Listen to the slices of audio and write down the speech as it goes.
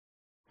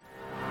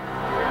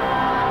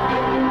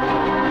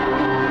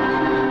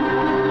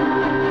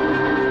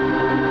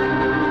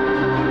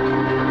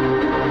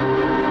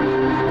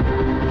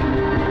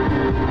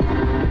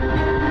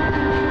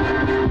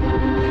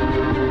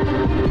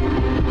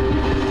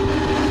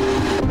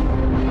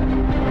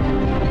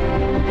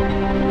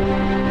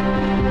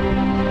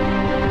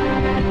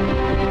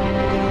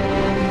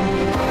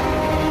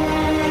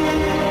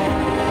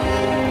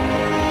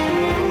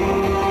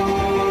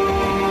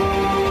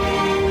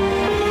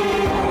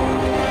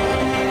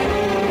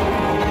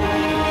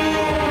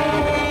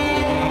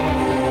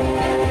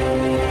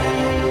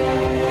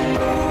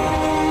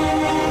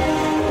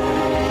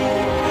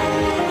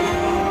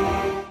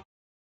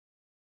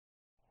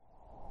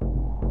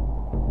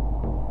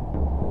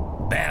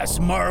Bass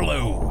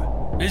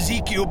Marlowe,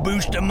 Ezekiel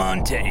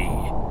Bustamante,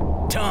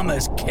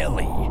 Thomas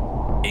Kelly,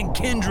 and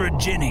Kendra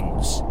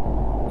Jennings,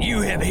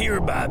 you have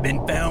hereby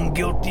been found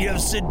guilty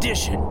of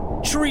sedition,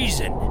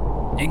 treason,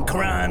 and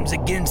crimes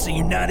against the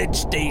United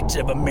States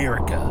of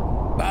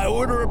America. By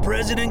order of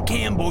President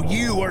Campbell,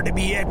 you are to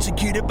be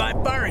executed by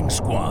firing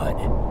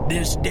squad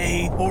this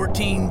day,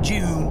 14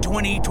 June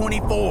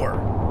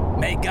 2024.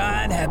 May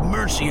God have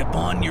mercy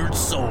upon your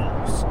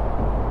souls.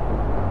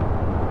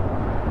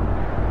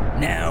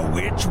 Now,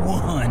 which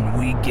one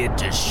we get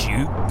to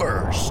shoot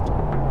first?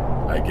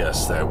 I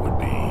guess that would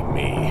be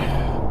me.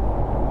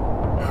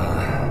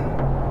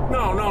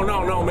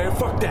 No, man,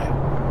 fuck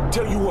that.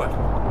 Tell you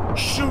what,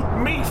 shoot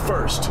me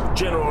first,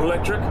 General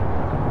Electric.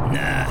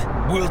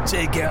 Nah, we'll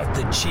take out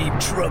the chief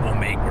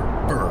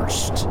troublemaker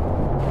first.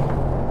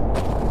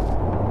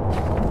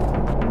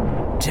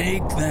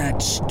 Take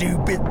that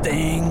stupid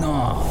thing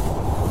off.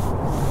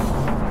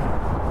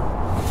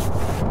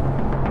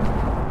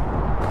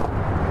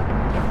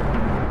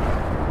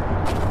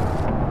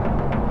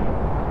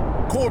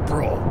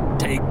 Corporal,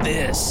 take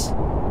this.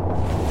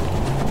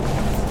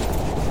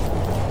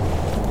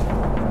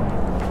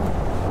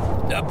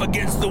 Up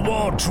against the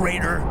wall,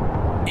 traitor.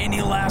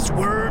 Any last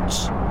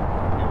words?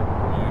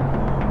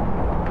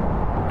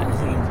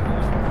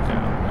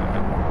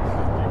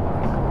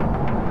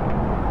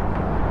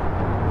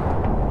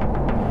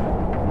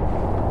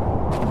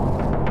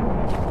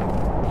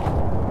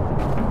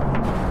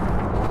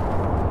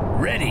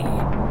 Ready.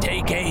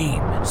 Take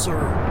aim. Sir,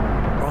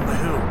 on the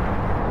hill.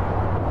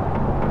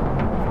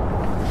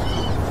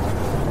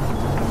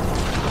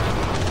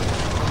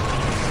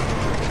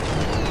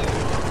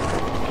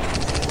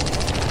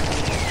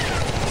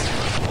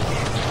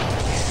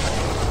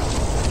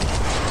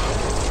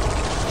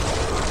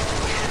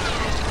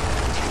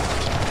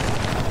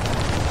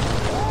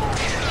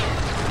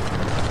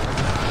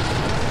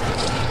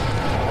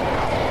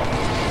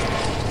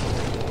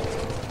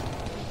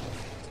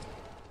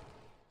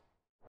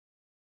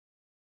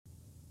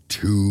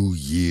 2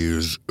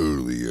 years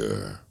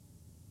earlier.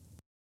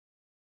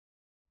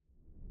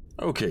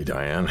 Okay,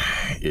 Diane,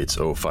 it's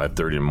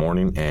 05:30 in the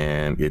morning,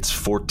 and it's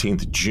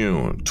 14th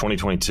June,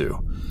 2022.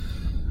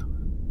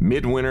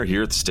 Midwinter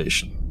here at the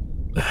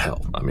station.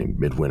 Hell, I mean,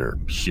 midwinter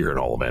here in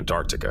all of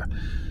Antarctica.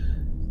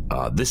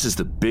 This is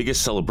the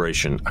biggest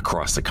celebration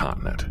across the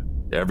continent.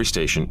 Every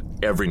station,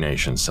 every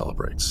nation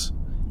celebrates.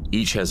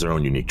 Each has their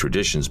own unique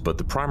traditions, but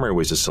the primary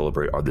ways to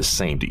celebrate are the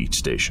same to each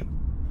station.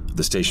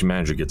 The station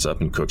manager gets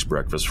up and cooks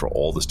breakfast for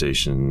all the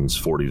station's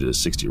 40 to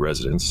 60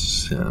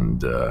 residents,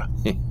 and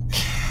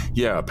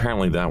yeah,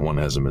 apparently that one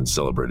hasn't been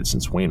celebrated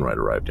since Wainwright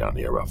arrived down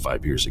here about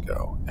 5 years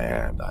ago,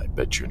 and I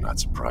bet you're not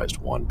surprised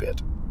one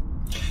bit.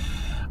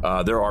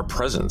 There are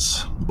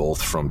presents,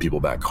 both from people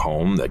back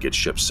home that get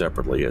shipped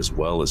separately, as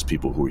well as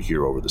people who are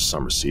here over the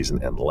summer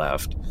season and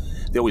left.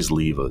 They always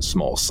leave a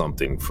small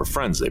something for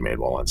friends they made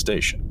while on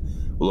station.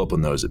 We'll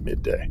open those at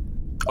midday.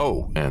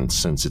 Oh, and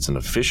since it's an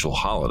official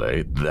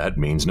holiday, that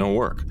means no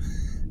work.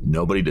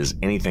 Nobody does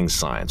anything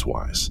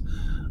science-wise.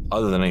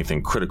 Other than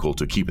anything critical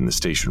to keeping the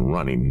station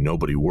running,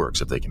 nobody works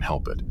if they can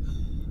help it.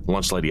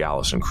 Lunch Lady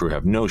Alice and crew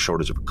have no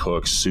shortage of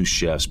cooks, sous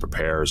chefs,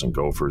 preparers, and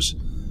gophers.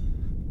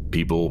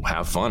 People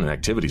have fun and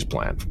activities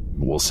planned.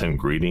 We'll send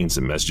greetings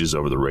and messages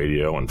over the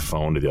radio and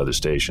phone to the other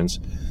stations.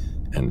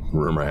 And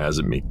rumor has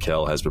it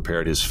Mikkel has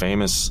prepared his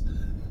famous...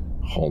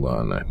 Hold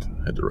on, I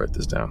had to write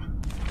this down.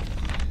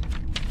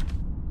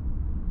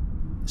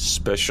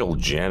 Special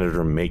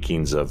janitor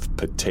makings of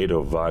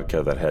potato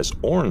vodka that has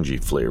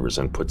orangey flavors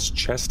and puts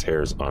chest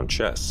hairs on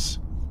chests.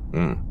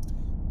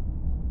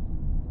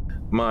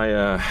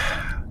 My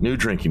new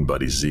drinking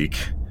buddy Zeke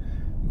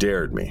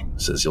dared me.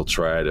 Says he'll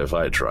try it if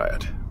I try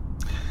it.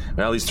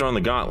 Well, he's thrown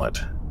the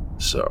gauntlet,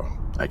 so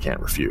I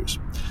can't refuse.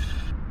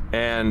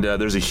 And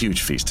there's a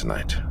huge feast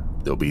tonight.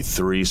 There'll be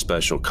 3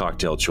 special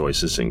cocktail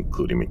choices,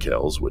 including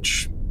Mikkel's,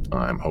 which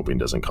I'm hoping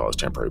doesn't cause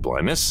temporary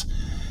blindness.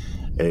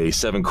 A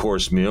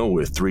 7-course meal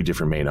with 3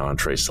 different main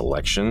entree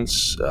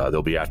selections.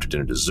 There'll be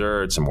after-dinner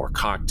desserts and more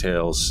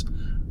cocktails.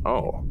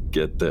 Oh,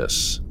 get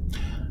this.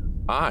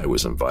 I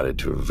was invited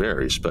to a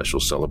very special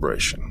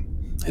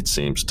celebration. It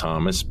seems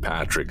Thomas,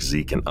 Patrick,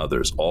 Zeke, and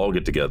others all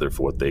get together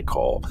for what they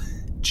call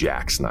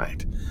Jack's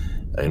Night,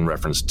 in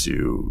reference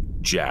to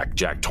Jack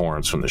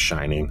Torrance from The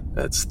Shining.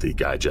 That's the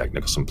guy Jack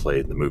Nicholson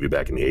played in the movie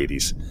back in the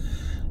 80s.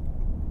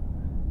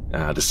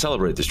 To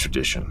celebrate this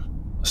tradition,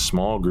 a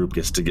small group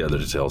gets together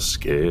to tell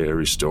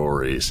scary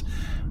stories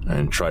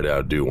and try to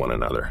outdo one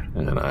another.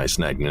 And I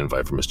snagged an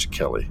invite from Mr.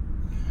 Kelly.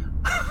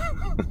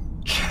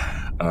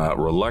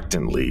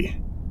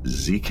 Reluctantly,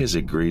 Zeke has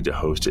agreed to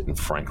host it in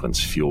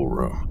Franklin's fuel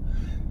room.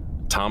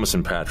 Thomas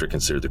and Patrick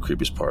consider the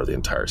creepiest part of the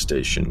entire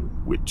station,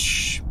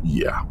 which,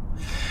 yeah.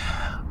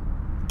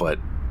 But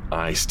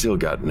I still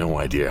got no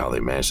idea how they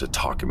managed to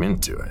talk him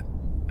into it.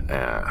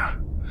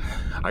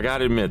 I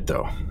gotta admit,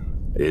 though,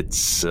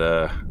 it's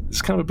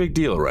kind of a big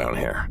deal around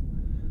here.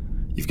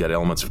 You've got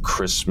elements of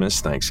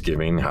Christmas,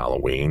 Thanksgiving,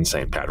 Halloween,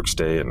 St. Patrick's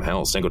Day, and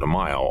hell, Cinco de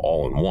Mayo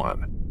all in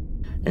one.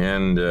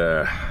 And,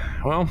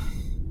 well,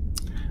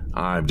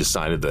 I've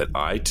decided that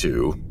I,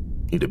 too,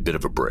 need a bit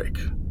of a break.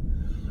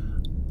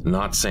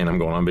 Not saying I'm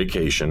going on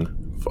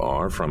vacation,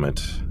 far from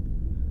it.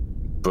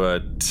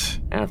 But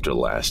after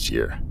last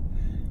year,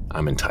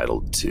 I'm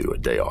entitled to a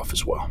day off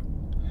as well.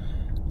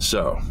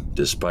 So,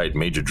 despite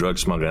major drug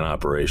smuggling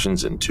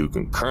operations and 2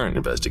 concurrent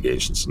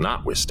investigations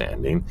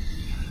notwithstanding,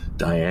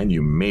 Diane,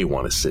 you may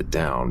want to sit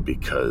down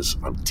because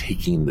I'm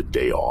taking the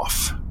day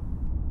off.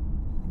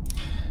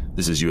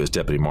 This is U.S.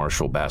 Deputy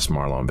Marshal Bass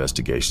Marlowe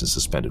investigation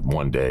suspended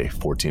 1 day,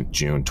 14th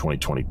June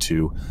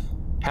 2022.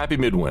 Happy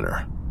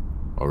Midwinter.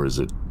 Or is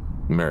it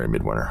Merry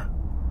Midwinter?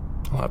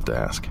 I'll have to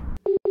ask.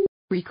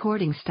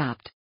 Recording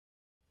stopped.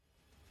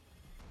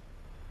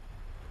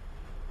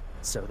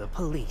 So the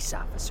police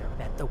officer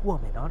met the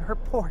woman on her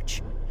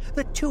porch.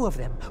 The 2 of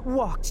them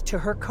walked to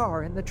her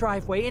car in the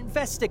driveway,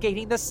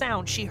 investigating the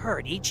sound she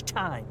heard each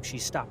time she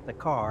stopped the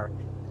car.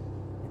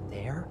 And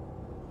there,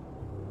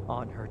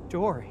 on her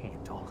door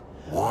handle,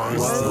 What?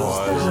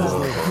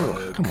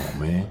 Come on,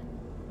 man.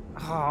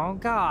 Oh,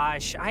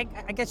 gosh. I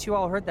guess you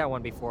all heard that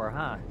one before,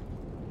 huh?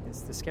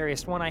 It's the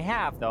scariest one I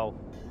have, though.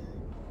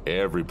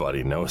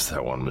 Everybody knows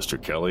that one,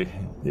 Mr. Kelly.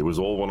 It was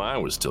old when I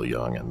was still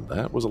young, and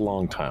that was a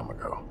long time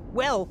ago.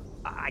 Well,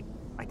 I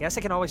guess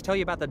I can always tell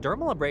you about the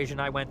dermal abrasion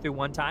I went through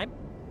one time.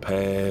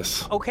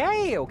 Pass.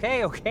 Okay,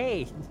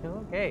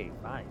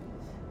 fine.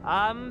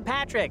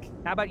 Patrick,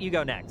 how about you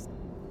go next?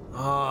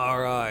 All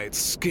right,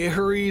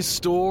 scary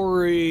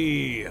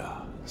story.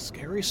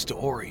 Scary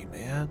story,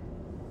 man.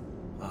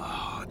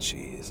 Oh,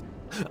 jeez.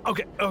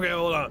 Okay,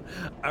 hold on.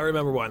 I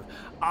remember one.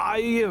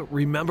 I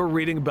remember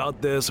reading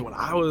about this when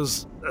I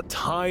was a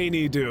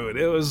tiny dude.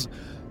 It was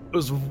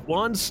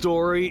one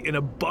story in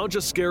a bunch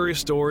of scary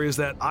stories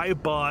that I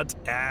bought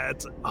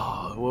at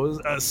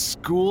a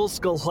school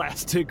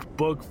scholastic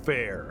book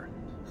fair.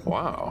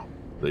 Wow.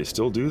 They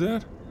still do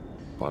that?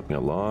 Bought me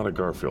a lot of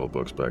Garfield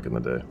books back in the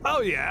day.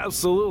 Oh yeah,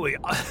 absolutely.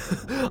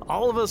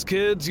 All of us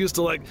kids used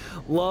to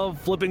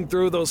love flipping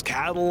through those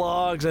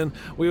catalogs, and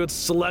we would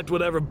select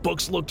whatever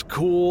books looked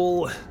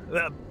cool.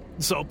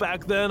 So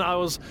back then I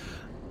was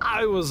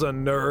a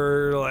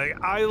nerd.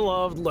 I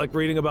loved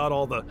reading about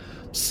all the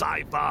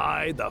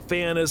sci-fi, the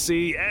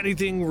fantasy,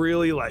 anything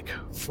really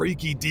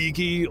freaky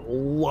deaky.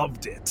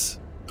 Loved it.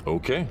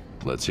 Okay,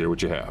 let's hear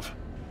what you have.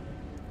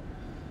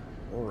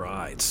 All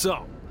right,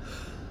 So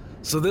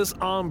this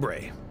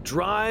hombre,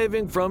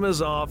 driving from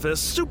his office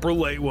super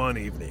late one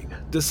evening,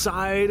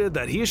 decided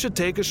that he should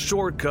take a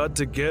shortcut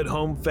to get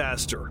home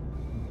faster.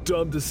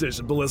 Dumb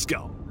decision, but let's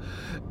go.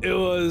 It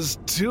was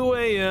 2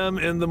 a.m.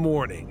 in the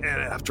morning,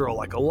 and after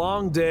a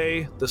long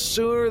day, the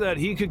sooner that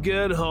he could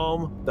get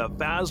home, the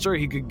faster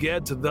he could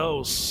get to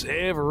those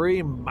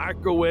savory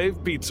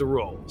microwave pizza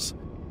rolls.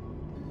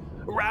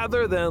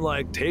 Rather than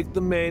take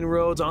the main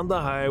roads on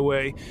the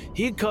highway,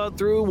 he cut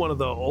through one of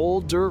the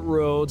old dirt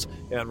roads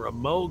and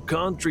remote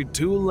country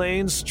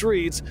 2-lane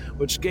streets,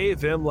 which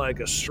gave him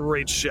a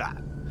straight shot.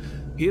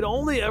 He'd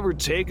only ever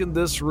taken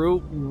this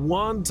route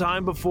one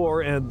time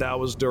before, and that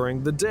was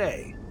during the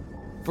day.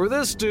 For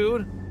this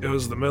dude, it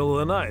was the middle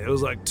of the night. It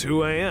was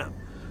 2 a.m.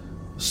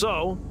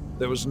 So,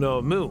 there was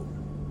no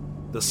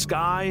moon. The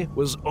sky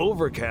was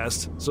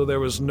overcast, so there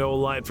was no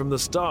light from the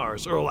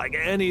stars or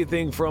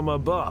anything from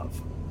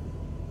above.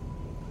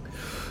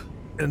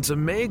 And to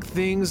make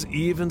things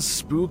even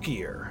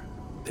spookier,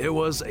 there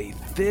was a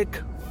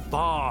thick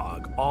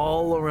fog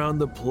all around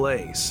the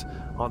place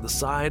on the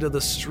side of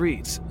the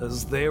streets,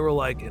 as they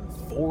were in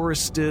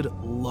forested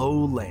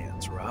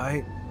lowlands,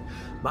 right?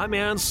 My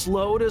man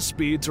slowed his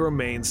speed to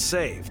remain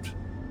safe.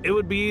 It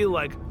would be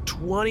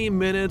 20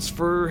 minutes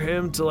for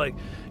him to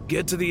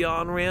get to the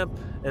on-ramp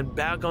and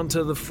back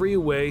onto the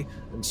freeway,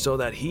 and so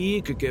that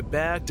he could get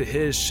back to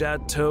his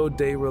Chateau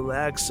de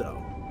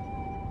Relaxo.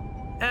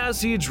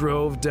 As he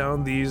drove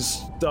down these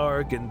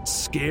dark and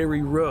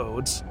scary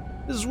roads,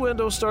 his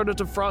window started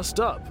to frost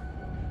up.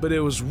 But it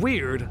was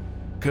weird,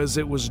 because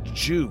it was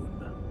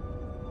June.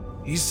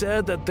 He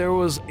said that there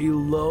was a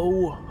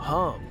low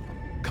hum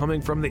coming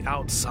from the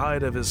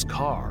outside of his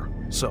car.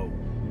 So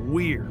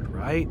weird,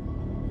 right?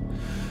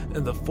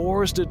 And the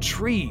forested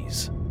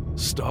trees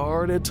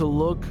started to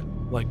look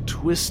like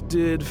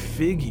twisted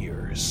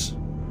figures.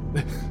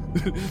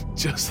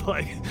 just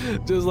like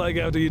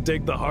after you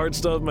take the hard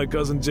stuff my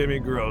cousin Jimmy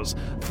grows,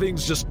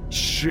 things just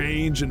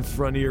change in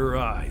front of your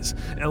eyes.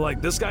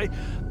 And this guy,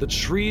 the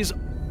trees,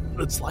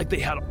 it's like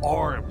they had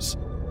arms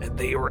and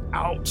they were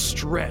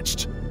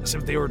outstretched as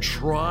if they were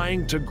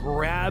trying to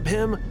grab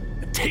him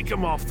and take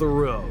him off the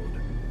road.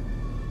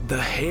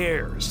 The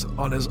hairs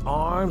on his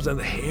arms and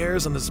the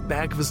hairs on the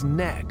back of his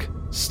neck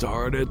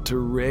started to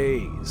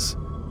raise.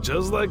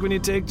 Just like when you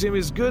take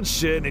Jimmy's good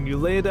shit and you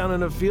lay it down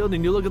in a field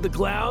and you look at the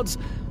clouds,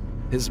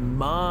 his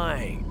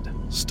mind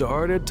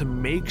started to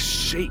make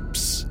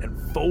shapes and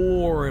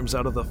forms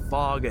out of the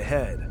fog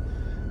ahead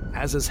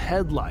as his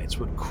headlights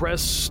would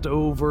crest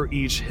over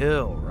each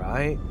hill,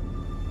 right?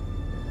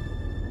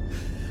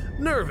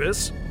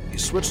 Nervous, he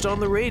switched on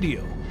the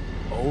radio,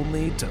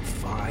 only to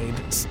find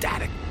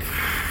static.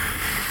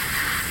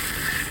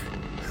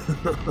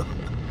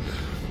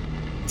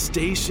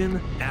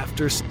 Station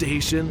after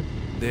station,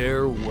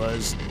 there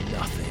was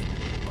nothing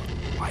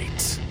but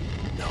white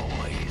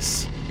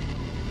noise.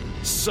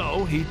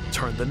 So he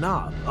turned the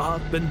knob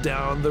up and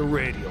down the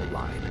radio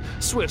line,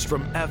 switched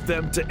from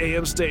FM to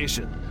AM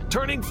station,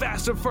 turning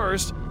fast at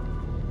first,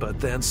 but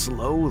then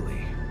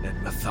slowly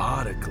and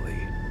methodically.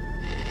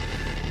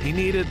 He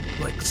needed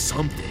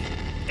something,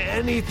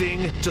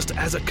 anything just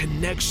as a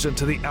connection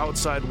to the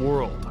outside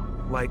world,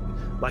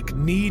 like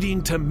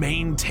needing to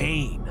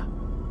maintain.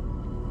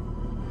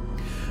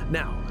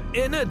 Now,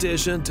 in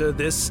addition to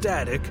this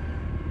static,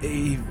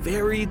 a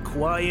very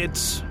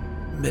quiet,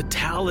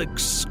 metallic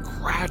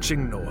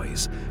scratching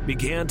noise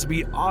began to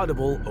be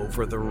audible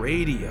over the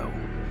radio.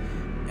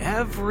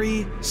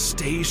 Every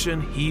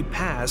station he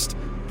passed,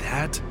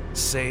 that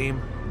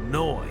same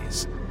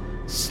noise,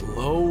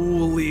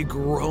 slowly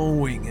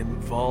growing in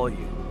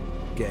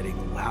volume,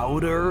 getting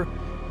louder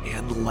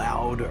and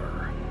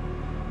louder.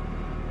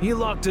 He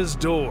locked his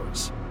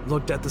doors,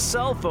 looked at the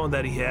cell phone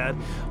that he had,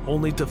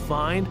 only to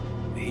find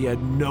he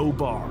had no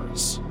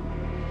bars.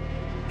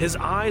 His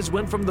eyes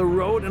went from the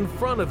road in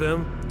front of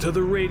him to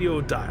the radio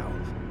dial,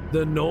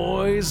 the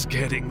noise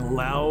getting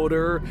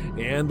louder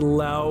and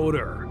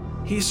louder.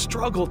 He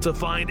struggled to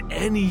find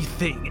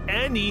anything,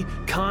 any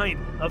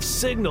kind of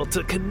signal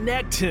to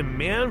connect him,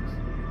 man.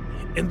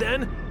 And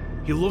then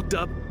he looked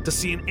up to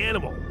see an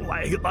animal,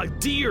 like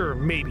deer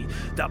maybe,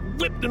 that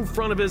whipped in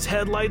front of his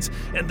headlights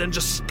and then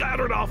just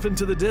scattered off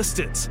into the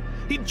distance.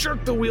 He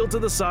jerked the wheel to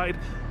the side,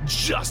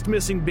 just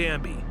missing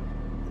Bambi.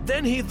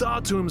 Then he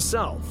thought to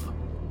himself,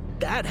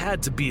 that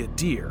had to be a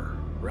deer,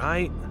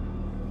 right?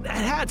 That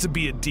had to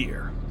be a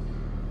deer.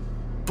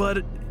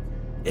 But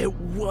it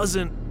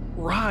wasn't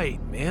right,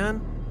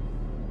 man.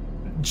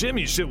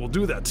 Jimmy shit will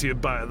do that to you,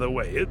 by the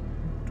way.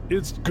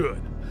 It's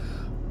good.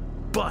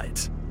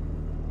 But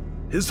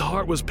his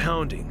heart was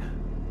pounding,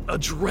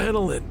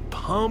 adrenaline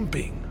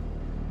pumping.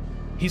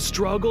 He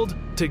struggled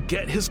to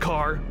get his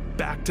car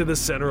back to the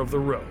center of the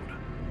road.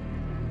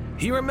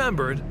 He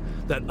remembered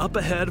that up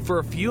ahead for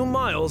a few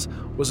miles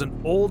was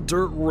an old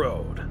dirt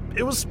road.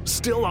 It was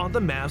still on the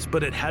maps,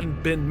 but it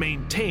hadn't been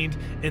maintained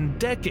in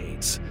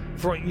decades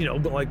for,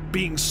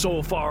 being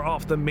so far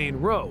off the main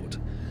road.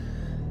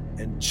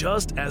 And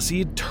just as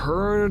he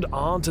turned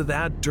onto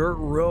that dirt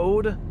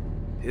road,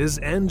 his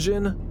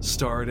engine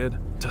started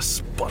to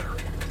sputter.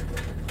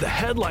 The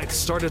headlights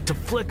started to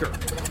flicker,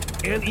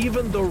 and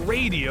even the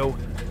radio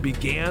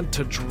began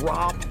to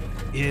drop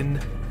in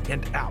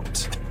and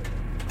out.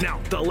 Now,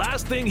 the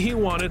last thing he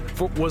wanted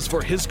was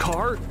for his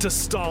car to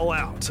stall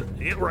out,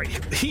 right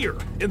here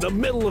in the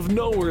middle of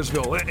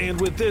Nowheresville,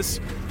 and with this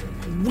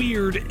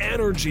weird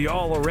energy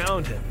all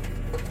around him.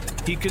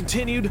 He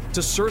continued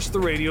to search the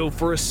radio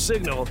for a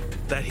signal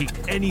that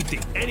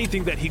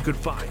anything that he could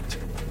find.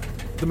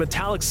 The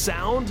metallic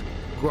sound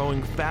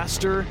growing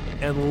faster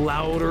and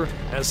louder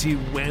as he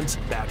went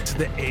back to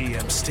the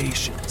AM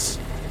stations.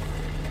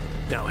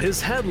 Now his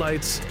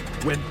headlights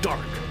went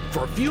dark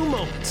for a few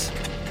moments.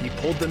 He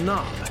pulled the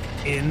knob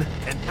in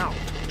and out,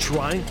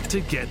 trying to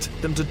get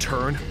them to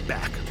turn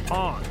back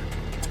on.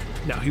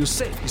 Now he was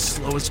safe. He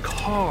slowed his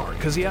car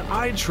because he had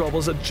eye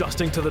troubles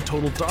adjusting to the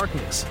total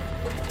darkness.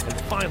 And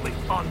finally,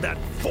 on that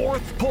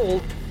fourth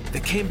pull,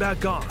 they came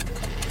back on.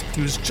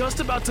 He was just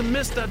about to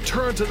miss that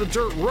turn to the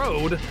dirt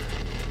road,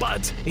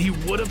 but he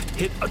would have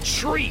hit a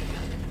tree.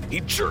 He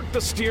jerked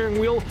the steering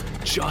wheel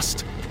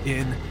just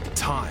in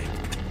time.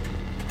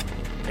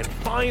 And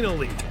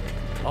finally,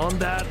 on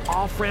that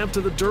off-ramp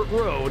to the dirt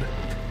road,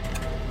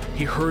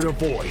 he heard a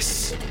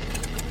voice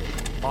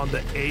on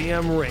the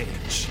AM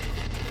range.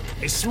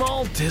 A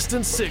small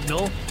distant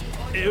signal.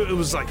 It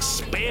was like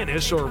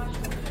Spanish or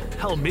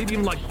hell, maybe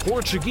even like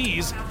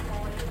Portuguese.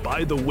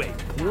 By the way,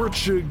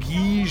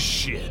 Portuguese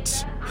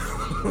shit.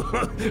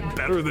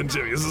 Better than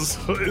Jimmy's.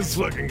 It's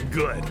fucking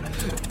good.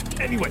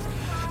 Anyway,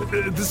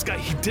 this guy,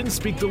 he didn't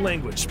speak the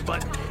language,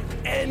 but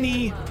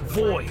any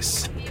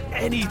voice,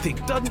 anything,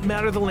 doesn't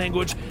matter the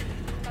language,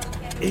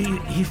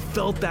 he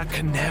felt that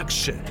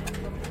connection.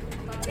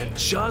 And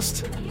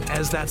just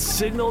as that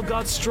signal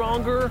got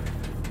stronger,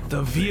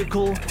 the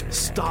vehicle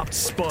stopped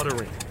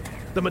sputtering.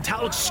 The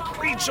metallic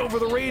screech over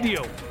the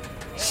radio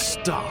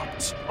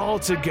stopped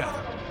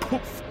altogether.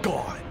 Poof,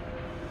 gone.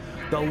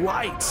 The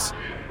lights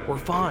were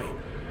fine.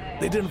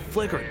 They didn't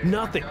flicker,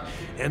 nothing.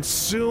 And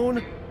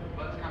soon,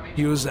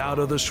 he was out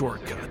of the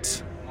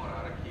shortcut.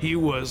 He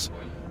was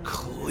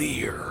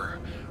clear,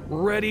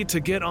 ready to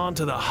get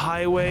onto the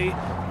highway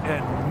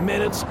and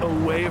minutes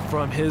away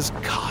from his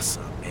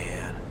casa,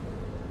 man.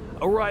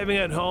 Arriving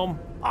at home,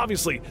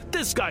 obviously,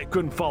 this guy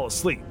couldn't fall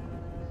asleep.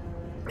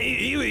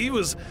 He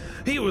was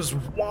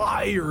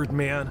wired,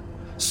 man.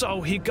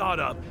 So he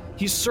got up.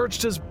 He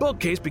searched his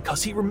bookcase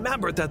because he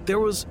remembered that there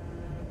was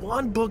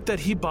one book that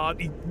he bought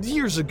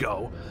years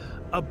ago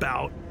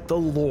about the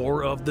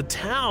lore of the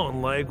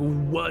town, like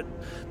what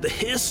the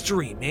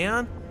history,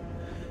 man.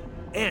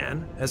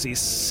 And as he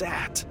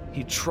sat,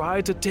 he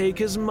tried to take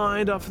his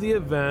mind off the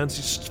events,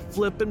 he's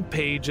flipping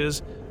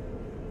pages.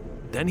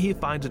 Then he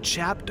finds a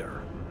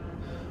chapter.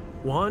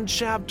 One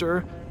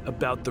chapter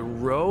about the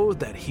road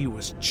that he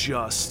was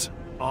just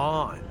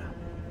on.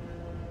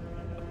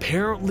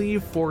 Apparently,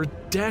 for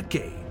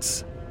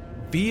decades,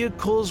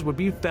 vehicles would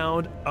be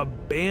found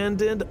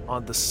abandoned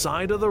on the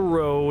side of the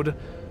road,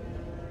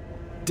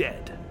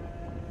 dead.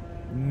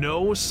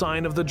 No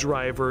sign of the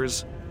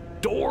drivers,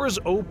 doors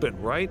open,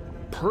 right?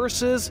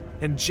 Purses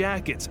and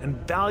jackets and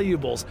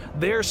valuables,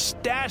 their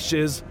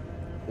stashes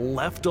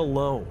left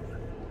alone.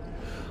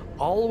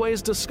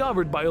 Always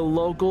discovered by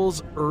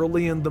locals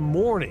early in the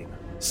morning,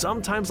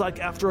 sometimes like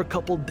after a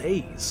couple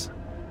days.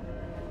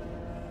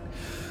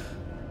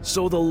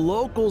 So the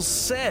locals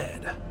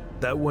said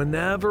that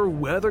whenever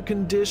weather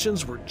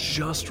conditions were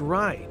just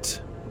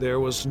right, there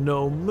was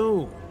no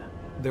moon,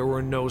 there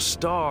were no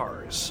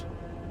stars.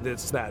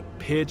 It's that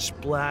pitch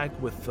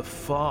black with the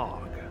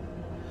fog.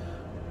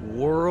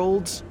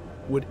 Worlds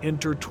would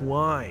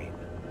intertwine.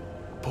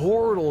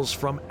 Portals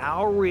from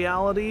our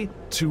reality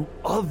to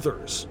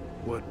others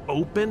would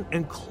open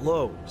and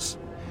close.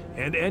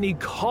 And any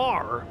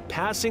car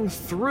passing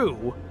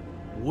through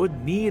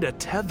would need a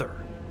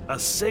tether, a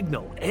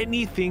signal,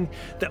 anything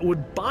that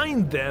would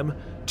bind them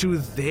to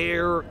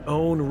their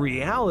own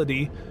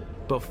reality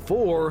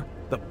before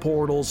the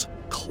portals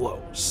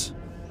close.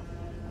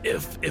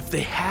 If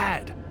they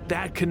had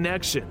that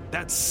connection,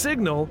 that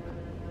signal,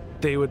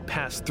 they would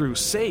pass through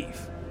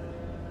safe.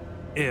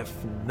 If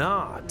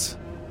not,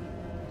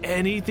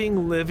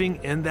 anything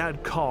living in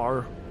that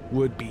car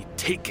would be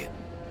taken,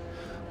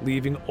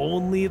 leaving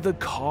only the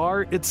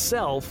car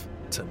itself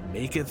to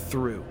make it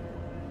through.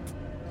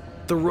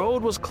 The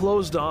road was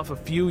closed off a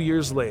few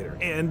years later,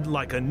 and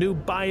like a new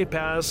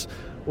bypass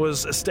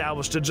was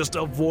established to just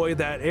avoid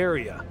that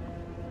area.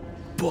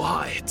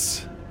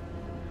 But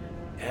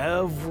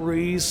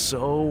every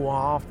so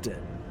often,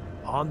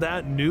 on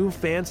that new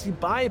fancy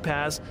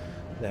bypass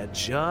that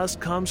just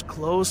comes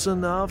close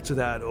enough to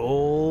that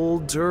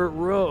old dirt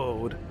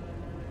road,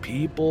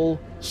 people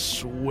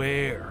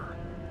swear.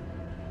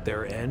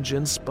 Their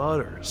engine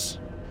sputters,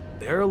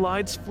 their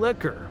lights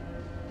flicker,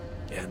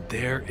 and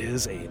there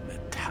is a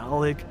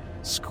metallic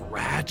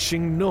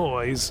scratching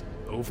noise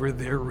over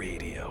their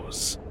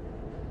radios.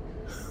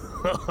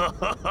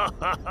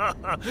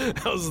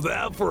 How's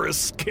that for a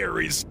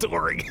scary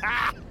story?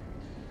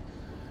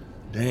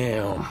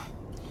 Damn.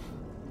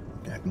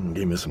 That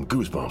gave me some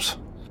goosebumps.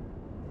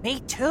 Me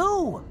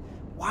too!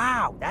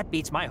 Wow, that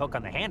beats my hook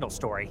on the handle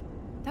story.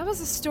 That was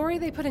a story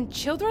they put in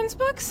children's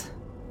books?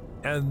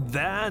 And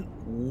that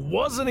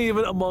wasn't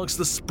even amongst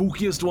the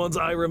spookiest ones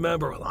I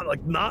remember.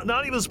 Like, not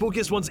even the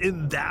spookiest ones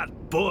in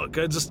that book.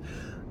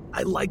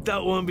 I like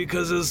that one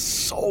because it's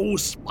so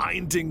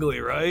spine-tingly,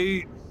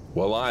 right?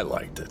 Well, I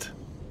liked it.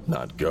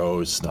 Not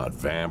ghosts, not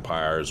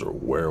vampires or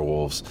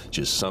werewolves,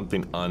 just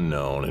something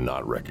unknown and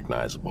not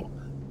recognizable.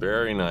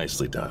 Very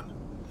nicely done.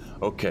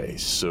 Okay,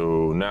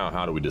 so now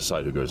how do we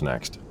decide who goes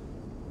next?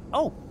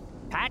 Oh,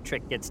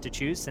 Patrick gets to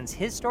choose since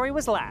his story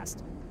was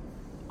last.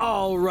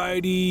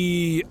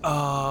 Alrighty,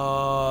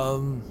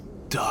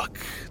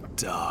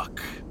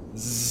 Duck.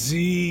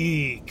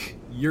 Zeke,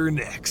 you're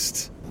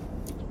next.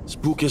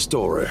 Spooky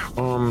story.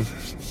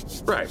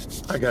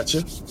 Right, I got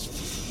you.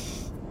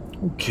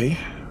 Okay.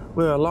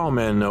 Well,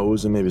 Lawman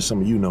knows, and maybe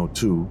some of you know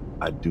too,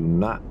 I do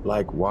not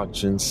like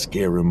watching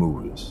scary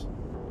movies.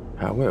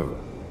 However,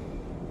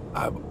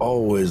 I've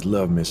always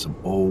loved me some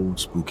old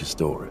spooky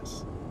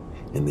stories.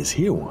 And this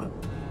here one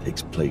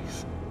takes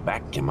place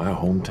back in my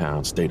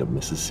hometown state of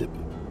Mississippi.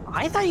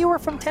 I thought you were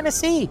from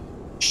Tennessee.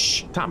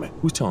 Shh, Tommy,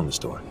 who's telling the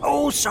story?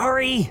 Oh,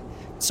 sorry.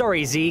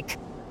 Sorry, Zeke.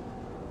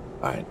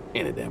 All right,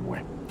 any damn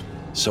way.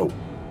 So,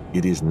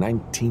 it is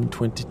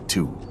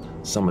 1922,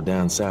 summer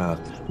down south,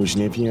 which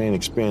if you ain't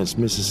experienced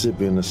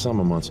Mississippi in the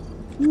summer months,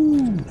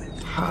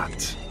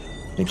 hot.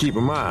 And keep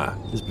in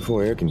mind, this is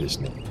before air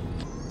conditioning.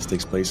 This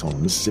takes place on the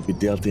Mississippi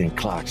Delta in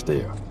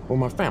Clarksdale, where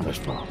my family's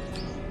from.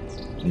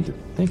 And to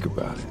think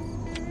about it,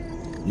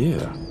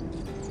 yeah,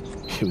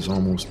 it was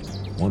almost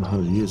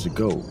 100 years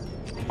ago,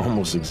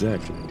 almost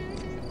exactly.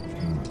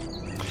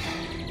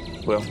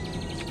 Well,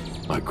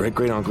 my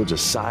great-great-uncle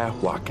Josiah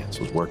Watkins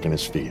was working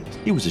his fields.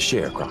 He was a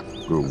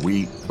sharecropper, grew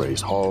wheat,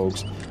 raised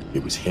hogs.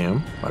 It was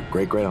him, my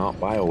great-great-aunt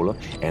Viola,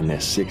 and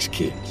their 6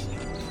 kids.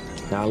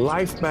 Now,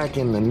 life back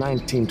in the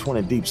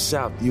 1920 Deep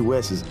South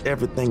U.S. is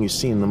everything you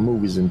see in the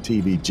movies and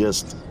TV,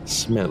 just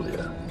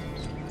smellier.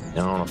 And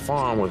on a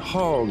farm with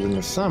hogs in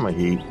the summer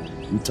heat,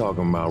 we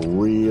talking about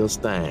real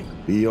stank,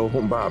 B.O.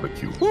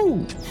 barbecue.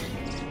 Woo!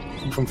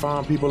 You from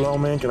farm people, old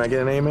man, can I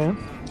get an amen?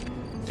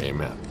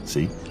 Amen.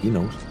 See, he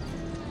knows.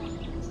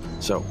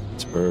 So,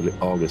 it's early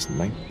August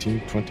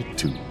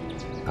 1922,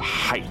 the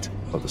height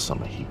of the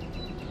summer heat.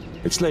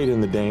 It's late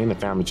in the day and the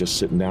family's just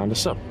sitting down to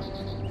supper.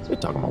 They're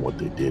talking about what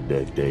they did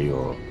that day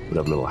or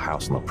whatever little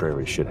house on the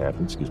prairie shit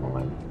happened, excuse my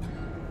language.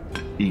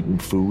 Eating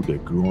food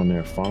that grew on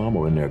their farm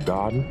or in their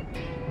garden,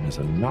 and there's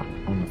a knock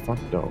on the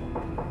front door.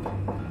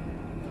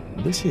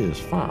 This here is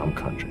farm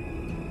country.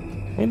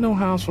 Ain't no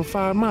house for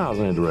 5 miles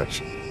in any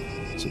direction.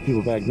 So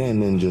people back then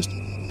didn't just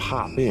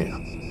pop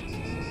in.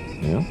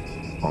 Yeah,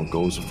 on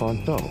goes the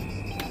front door.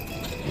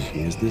 And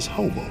here's this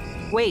hobo.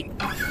 Wait,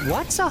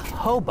 What's a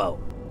hobo?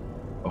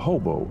 A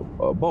hobo,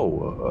 a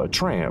beau, a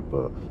tramp,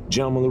 a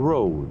gentleman of the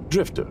road,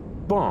 drifter,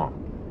 bum.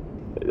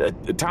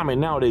 Tommy,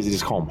 nowadays they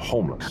just call them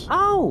homeless.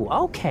 Oh,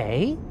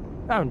 okay.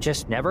 I've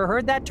just never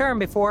heard that term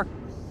before.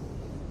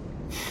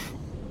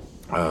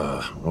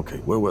 Okay,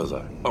 where was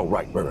I? Oh,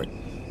 right.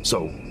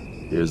 So,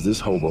 here's this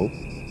hobo.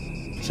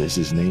 Says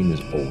his name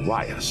is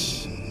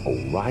Orias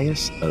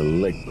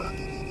Alegba.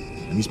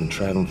 And he's been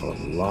traveling for a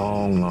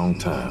long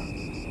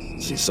time.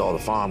 So he saw the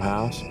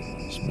farmhouse,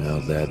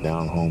 smells that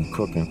down-home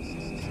cooking,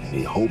 and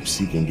he hopes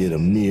he can get a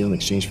meal in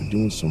exchange for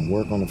doing some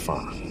work on the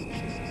farm.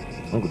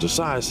 Uncle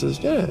Josiah says,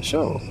 yeah,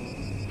 sure.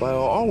 Well,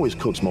 always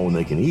cooks more than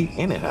they can eat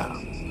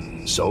anyhow.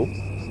 So,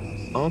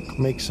 Unc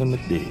makes him a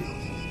deal.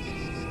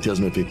 Tells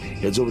him if he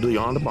heads over to the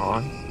yonder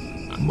barn,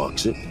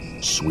 mucks it,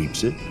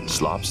 sweeps it,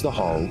 slops the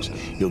hogs,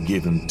 he'll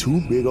give him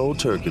 2 big old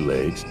turkey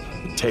legs,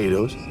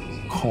 potatoes,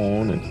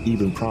 corn, and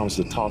even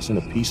promises to toss in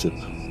a piece of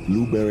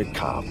blueberry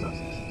cobbler,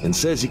 and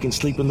says he can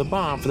sleep in the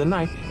barn for the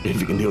night if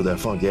he can deal with that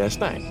funky-ass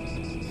thing.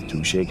 The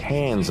 2 shake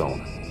hands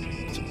on it.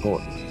 It's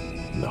important.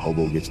 And the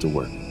hobo gets to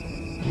work.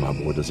 And my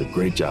boy does a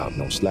great job.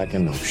 No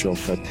slacking, no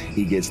shortcut.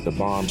 He gets the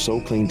barn so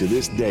clean to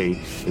this day,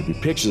 there'll be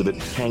pictures of it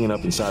hanging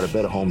up inside of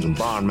Better Homes and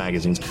barn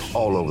magazines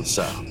all over the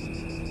South.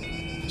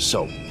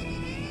 So,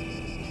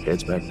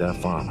 heads back to that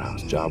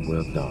farmhouse. Job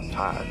well done.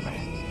 Tired,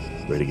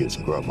 man. Ready to get his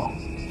grub on.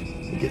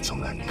 He gets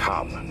on that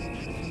cobbler.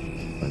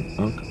 When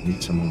Unc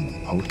meets him on the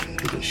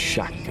porch with a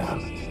shotgun,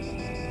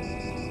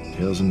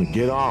 tells him to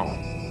get on.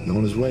 He's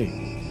on his way.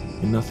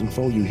 Ain't nothing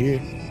for you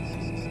here.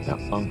 Now,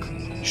 Unc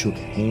shook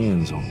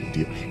hands on the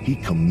deal. He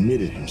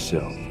committed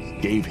himself,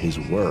 gave his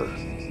word.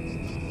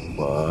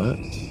 But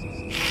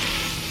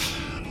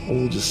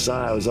old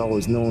Josiah was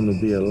always known to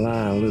be a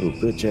lying little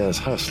bitch-ass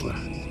hustler.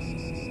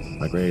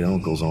 My great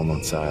uncles on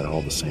one side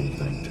all the same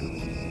thing, too.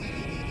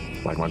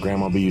 Like my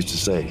grandma B used to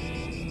say,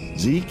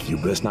 Zeke, you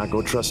best not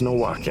go trust no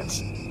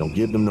Watkins. Don't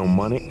give them no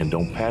money and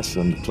don't pass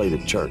them to play the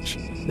church.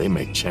 They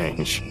make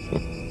change.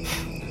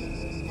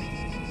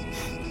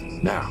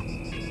 Now,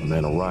 the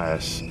man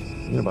Orias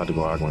ain't about to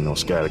go arguing no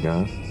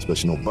scattergun,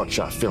 especially no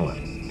buckshot filling.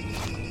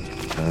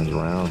 Turns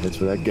around, heads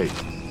for that gate.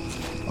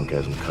 Unc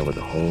has him covered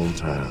the whole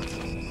time.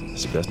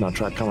 So best not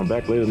try coming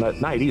back later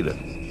that night either.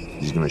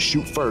 He's gonna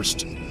shoot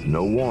first,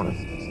 no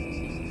warning.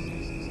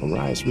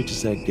 Orias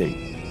reaches that gate,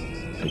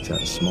 takes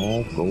out a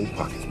small gold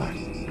pocket knife,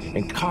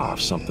 and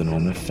carves something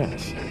on the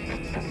fence,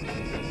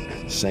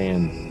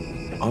 saying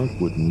Unc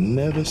would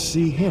never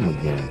see him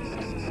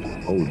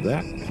again. Oh,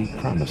 that he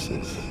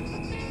promises.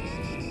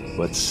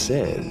 But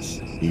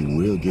says he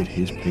will get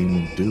his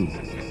payment due,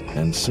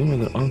 and sooner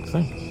than Unc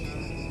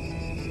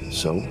thinks.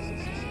 So,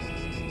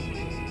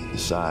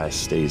 Josiah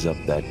stays up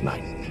that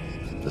night.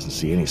 Doesn't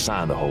see any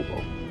sign of the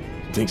hobo.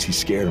 Thinks he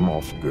scared him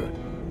off for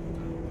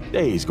good.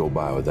 Days go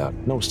by without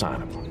no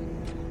sign of him.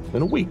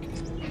 Then a week.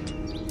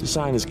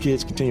 Josiah and his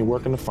kids continue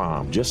working the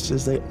farm just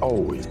as they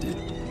always did.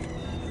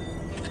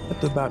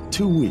 After about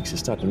 2 weeks, they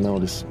start to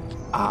notice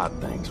odd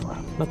things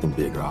around. Nothing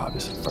big or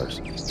obvious at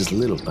first, just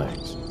little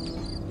things.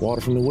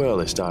 Water from the well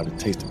they started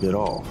to taste a bit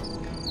off.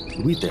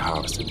 The wheat they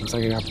harvested looks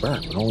like it got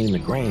burnt, but only in the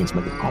grains,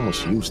 making it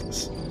almost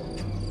useless.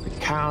 The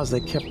cows they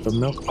kept for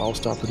milk all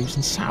start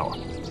producing sour.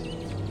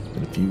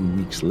 And a few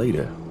weeks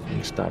later,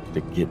 things start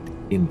to get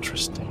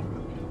interesting.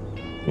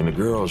 In the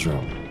girls'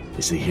 room,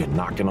 they see here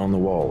knocking on the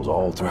walls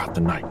all throughout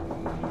the night.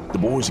 The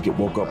boys get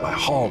woke up by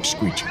hogs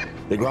screeching.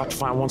 They go out to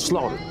find one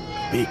slaughtered.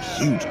 Big,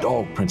 huge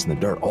dog prints in the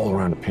dirt all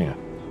around the pen.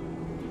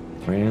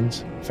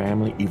 Friends,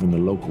 family, even the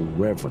local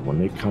reverend, when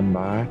they come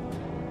by,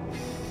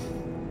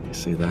 they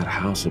say that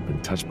house had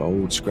been touched by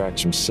Old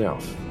Scratch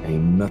himself.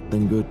 Ain't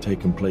nothing good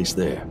taking place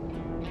there.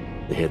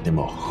 They had them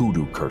a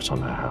hoodoo curse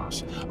on that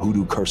house, a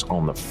hoodoo curse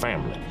on the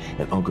family,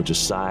 and Uncle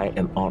Josiah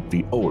and Aunt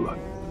Viola.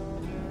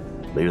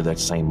 Later that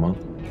same month,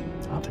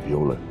 Aunt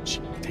Viola,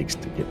 she takes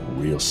to getting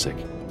real sick.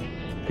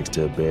 Takes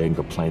to her bed and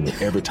complained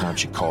that every time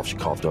she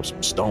coughed up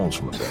some stones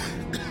from her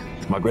bed.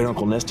 My great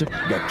Uncle Nestor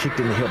got kicked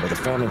in the head by the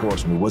family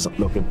horse when he wasn't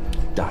looking,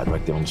 died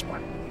right there on the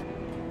spot.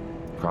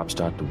 Crops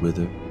start to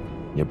wither.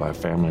 Nearby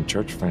family and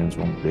church friends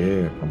won't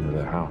dare come to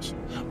their house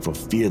for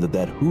fear that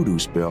that hoodoo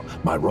spell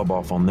might rub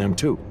off on them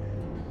too.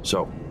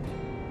 So,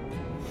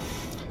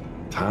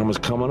 time was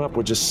coming up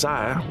with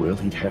Josiah. Well,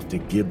 he'd have to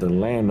give the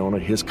landowner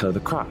his cut of the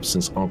crops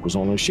since Unc was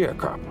only a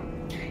sharecropper.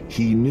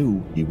 He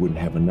knew he wouldn't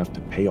have enough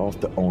to pay off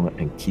the owner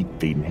and keep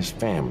feeding his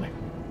family.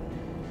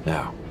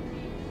 Now,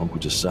 Uncle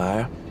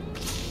Josiah,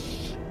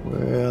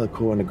 well,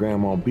 according to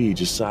Grandma B,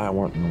 Josiah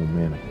weren't no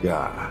man of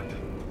God.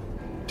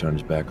 He turned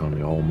his back on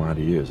the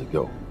Almighty years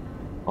ago.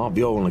 Aunt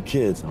Viola and the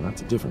kids, now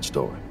that's a different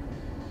story.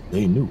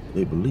 They knew,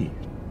 they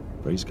believed.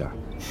 Praise God.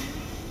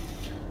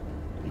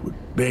 He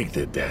would beg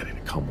their daddy to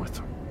come with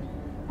him.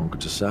 Uncle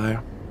Josiah,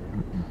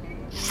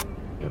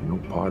 he had no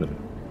part of it.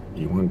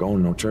 He wasn't going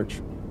to no church.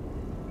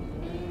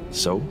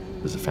 So,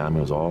 as the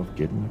family was off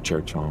getting the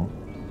church on,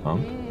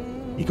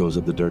 Unc, he goes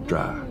up the dirt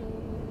drive.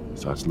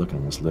 Starts looking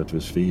at what's left of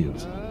his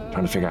fields,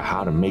 trying to figure out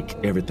how to make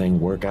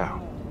everything work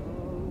out.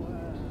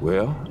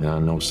 Well,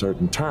 in no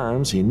certain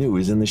terms, he knew he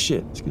was in the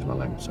shit. Excuse my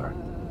language, sorry.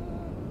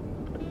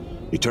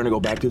 He turned to go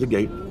back to the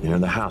gate, and in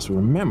the house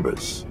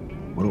remembers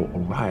what old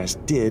Arias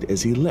did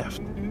as he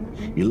left.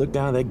 He looked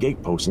down at that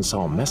gate post and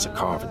saw a mess of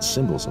carved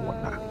symbols and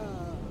whatnot.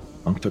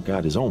 Unc took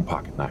out his own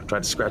pocket knife,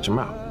 tried to scratch him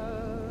out,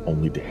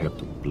 only to have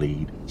the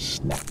blade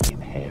snapped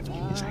in half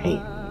in his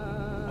hand.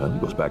 He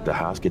goes back to the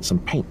house, gets some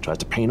paint, tries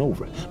to paint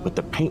over it, but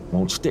the paint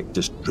won't stick,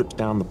 just drips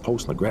down the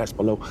post and the grass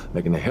below,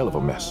 making a hell of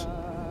a mess.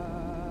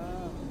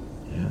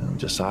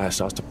 Josiah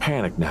starts to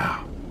panic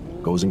now.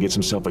 Goes and gets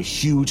himself a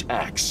huge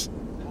axe.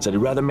 Said he'd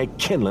rather make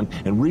kindling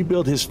and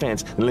rebuild his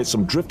fence than let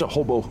some drifter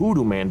hobo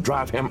hoodoo man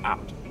drive him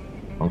out.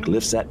 Unc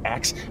lifts that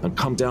axe and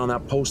comes down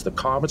that post, the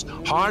carvings,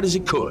 hard as he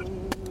could.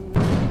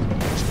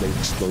 His blade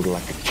exploded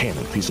like a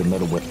cannon. Piece of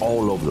metal went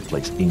all over the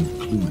place,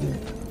 including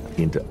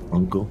into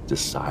Uncle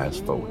Josiah's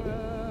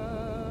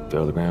forehead.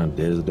 Fell to the ground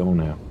dead as a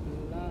doornail.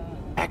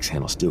 Axe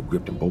handle still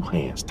gripped in both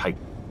hands, tight.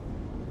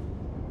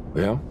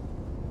 Well,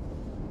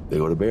 they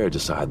go to bury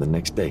Josiah the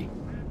next day.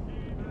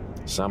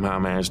 Somehow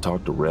managed to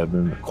talk to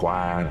Reverend, the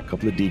choir, and a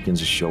couple of deacons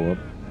to show up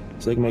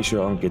so they can make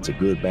sure Unc gets a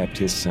good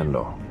Baptist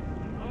send-off.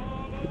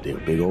 They dig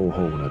a big old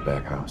hole in their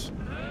back house,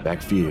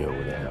 back field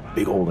where they have a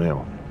big old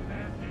elm.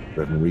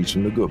 Reverend reads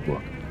from the good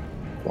book.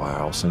 Choir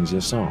all sings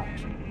their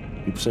songs.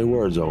 People say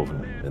words over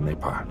it, then they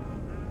part.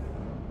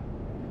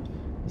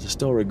 As the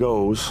story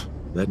goes,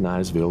 that night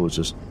his Bill was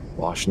just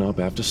washing up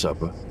after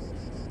supper.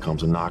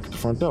 Comes a knock at the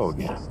front door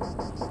again.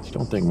 She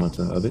don't think much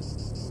of it.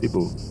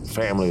 People,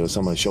 family or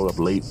somebody showed up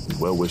late,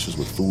 well wishers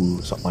with food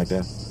or something like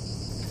that.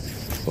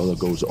 Brother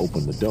goes to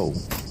open the door.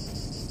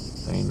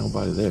 There ain't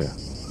nobody there.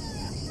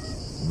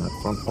 On that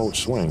front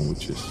porch swing,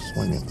 which is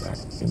swinging back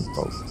and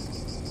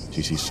forth,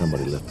 she sees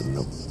somebody left a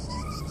note.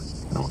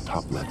 And on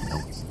top of that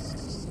note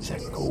is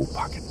that gold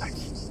pocket knife,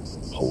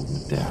 holding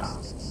it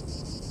down.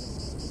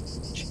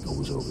 She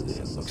goes over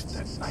there, looks at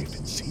that knife,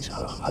 and sees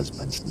her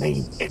husband's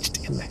name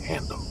etched in the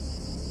handle.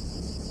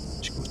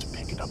 She goes to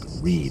pick it up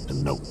and read the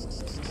note.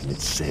 And it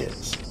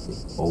says,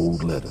 with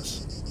bold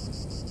letters,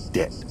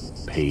 debt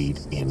paid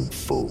in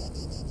full.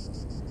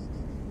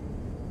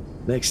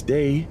 Next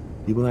day,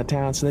 people in that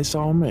town said they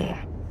saw a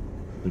man.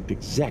 Looked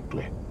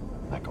exactly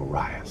like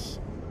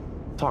Arias.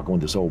 Talking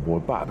with this old boy,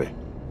 Bobby,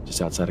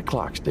 just outside of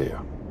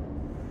Clarksdale.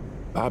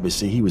 Bobby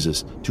said he was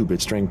this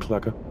two-bit string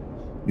plucker.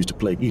 Used to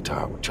play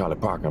guitar with Charlie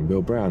Parker and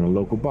Bill Brown in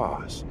local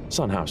bars.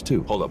 Sun House,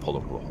 too. Hold up.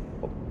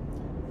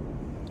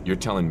 You're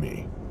telling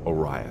me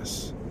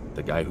Arias,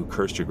 the guy who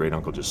cursed your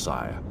great-uncle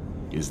Josiah,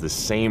 is the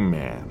same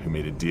man who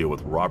made a deal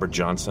with Robert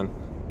Johnson,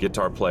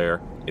 guitar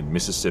player in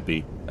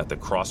Mississippi at the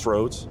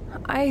Crossroads?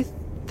 I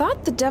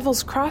thought the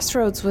Devil's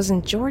Crossroads was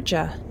in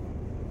Georgia.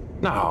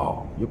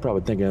 No, you're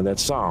probably thinking of that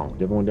song,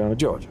 Devil Went Down to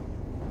Georgia.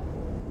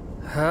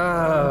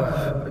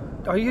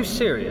 Are you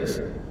serious?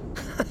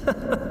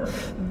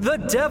 The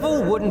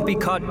devil wouldn't be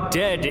caught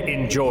dead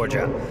in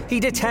Georgia. He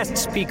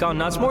detests pecan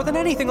nuts more than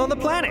anything on the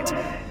planet.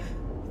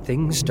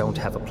 Things don't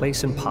have a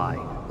place in pie,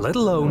 let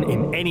alone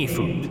in any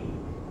food.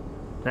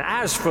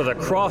 Now, as for the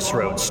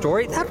Crossroads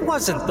story, that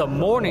wasn't the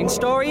morning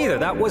star either.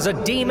 That was a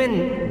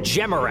demon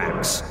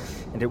Gemarax.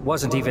 And it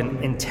wasn't even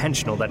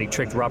intentional that he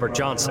tricked Robert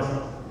Johnson.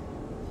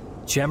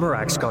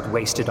 Gemarax got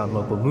wasted on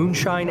local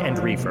moonshine and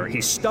reefer. He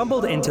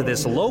stumbled into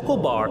this local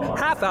bar,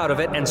 half out of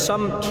it, and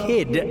some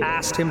kid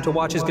asked him to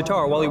watch his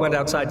guitar while he went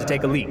outside to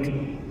take a leak.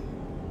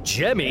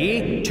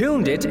 Jemmy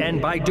tuned it,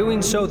 and by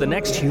doing so, the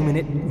next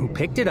human who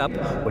picked it up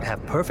would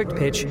have perfect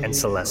pitch and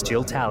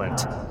celestial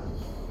talent.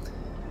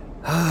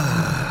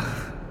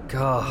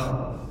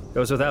 God.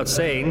 Goes without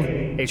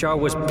saying, HR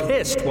was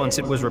pissed once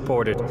it was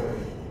reported.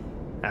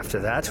 After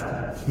that,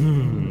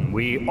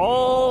 we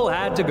all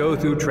had to go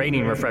through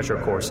training refresher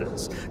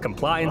courses.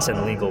 Compliance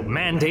and legal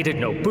mandated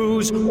no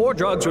booze or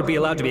drugs would be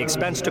allowed to be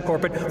expensed to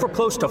corporate for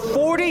close to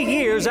 40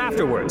 years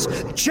afterwards.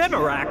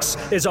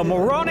 Gemarax is a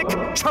moronic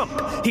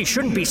chump. He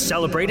shouldn't be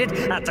celebrated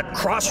at the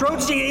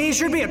Crossroads. He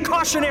should be a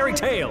cautionary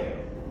tale.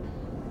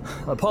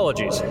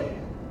 Apologies.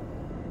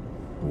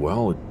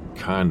 Well, it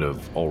kind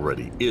of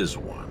already is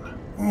one.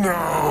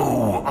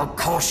 No, a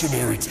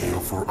cautionary tale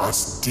for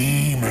us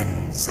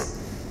demons.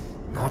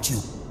 Not you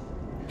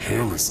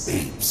hairless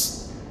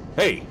apes.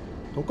 Hey,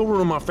 don't go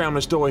ruin my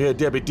family story here,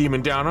 Debbie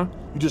Demon Downer.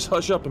 You just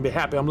hush up and be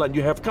happy I'm letting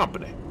you have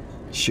company.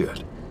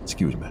 Should.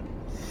 Excuse me.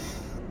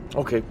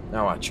 Okay,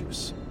 now I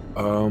choose.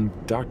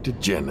 Dr.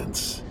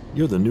 Jennings,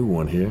 you're the new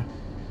one here.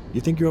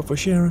 You think you're up for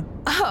sharing?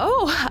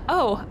 I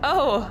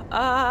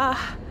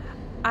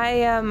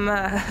am,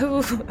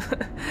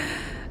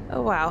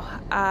 oh, wow.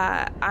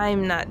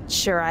 I'm not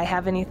sure I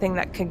have anything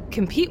that could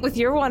compete with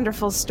your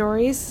wonderful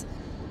stories.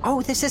 Oh,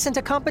 this isn't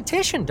a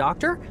competition,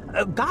 Doctor.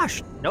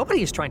 Gosh,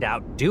 nobody's trying to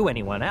outdo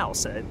anyone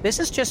else. This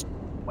is just,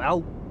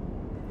 well,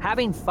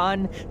 having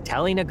fun,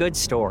 telling a good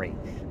story.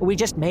 We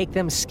just make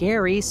them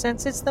scary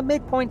since it's the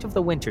midpoint of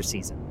the winter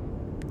season.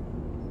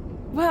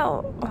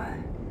 Well,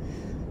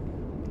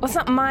 it's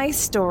not my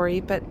story,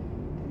 but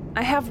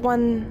I have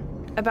one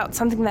about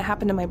something that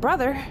happened to my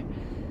brother.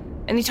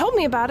 And he told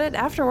me about it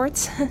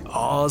afterwards.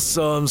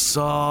 Awesome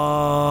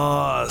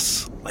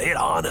sauce. Lay it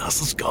on us.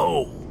 Let's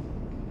go.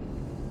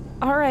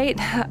 All right.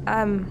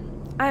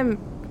 I'm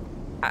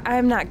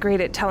I'm not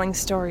great at telling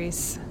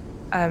stories,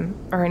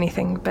 or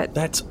anything, but...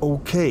 That's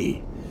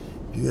okay.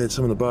 You had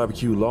some of the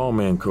barbecue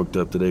lawman cooked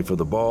up today for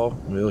the ball.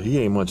 Well, he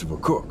ain't much of a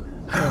cook.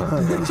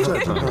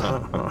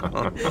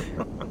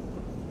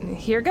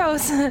 Here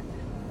goes.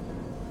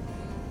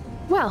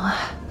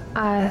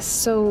 Well,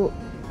 so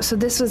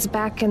this was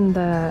back in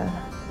the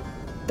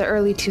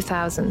early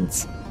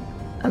 2000s.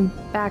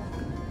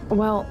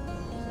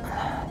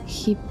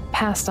 He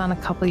passed on a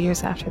couple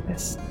years after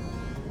this.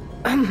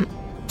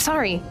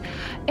 Sorry.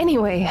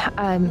 Anyway,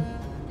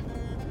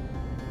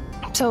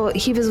 so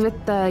he was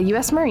with the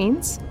U.S.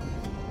 Marines,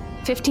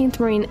 15th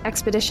Marine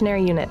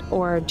Expeditionary Unit,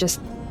 or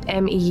just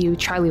MEU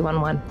Charlie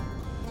 11.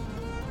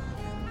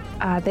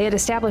 They had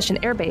established an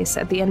airbase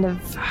at the end of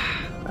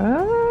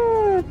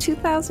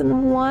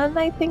 2001,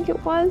 I think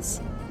it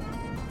was,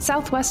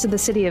 southwest of the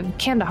city of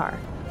Kandahar.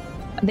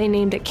 They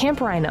named it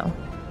Camp Rhino,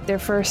 their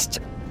first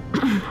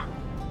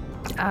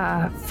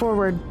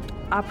forward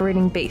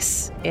operating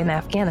base in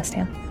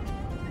Afghanistan.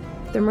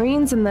 The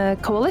Marines and the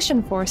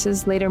coalition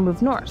forces later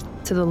moved north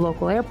to the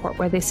local airport,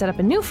 where they set up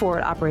a new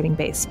forward operating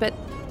base. But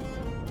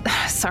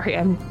sorry,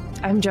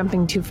 I'm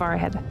jumping too far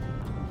ahead.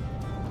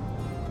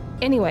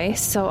 Anyway,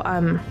 so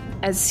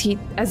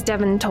as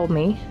Devin told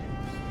me,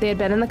 they had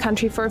been in the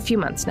country for a few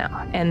months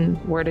now,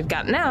 and word had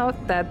gotten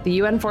out that the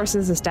UN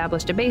forces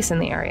established a base in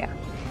the area.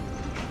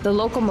 The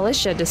local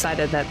militia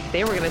decided that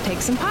they were going to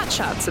take some pot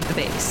shots at the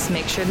base,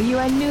 make sure the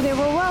UN knew they were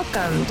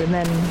welcomed, and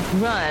then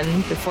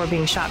run before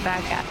being shot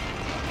back at.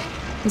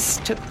 This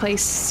took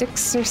place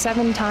 6 or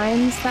 7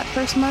 times that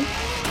first month.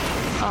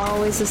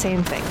 Always the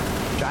same thing.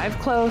 Drive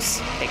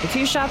close, take a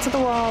few shots at the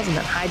walls, and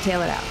then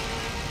hightail it out.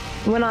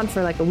 It went on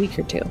for like a week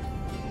or 2.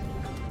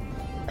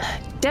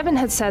 Devin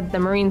had said the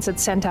Marines had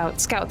sent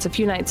out scouts a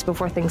few nights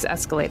before things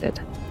escalated,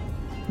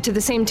 to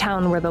the same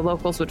town where the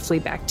locals would flee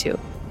back to.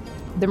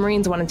 The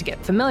Marines wanted to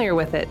get familiar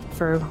with it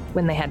for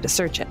when they had to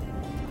search it.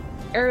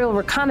 Aerial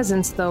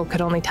reconnaissance, though,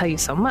 could only tell you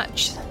so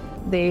much.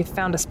 They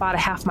found a spot a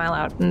half-mile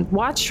out and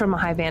watched from a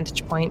high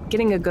vantage point,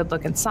 getting a good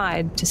look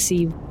inside to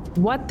see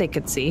what they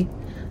could see.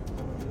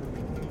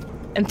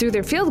 And through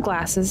their field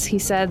glasses, he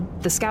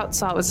said the scouts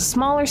saw it was a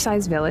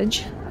smaller-sized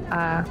village.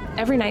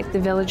 Every night, the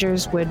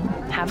villagers would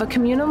have a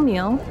communal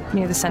meal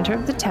near the center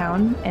of the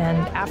town, and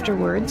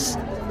afterwards,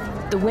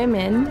 the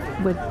women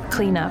would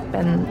clean up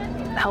and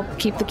help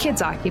keep the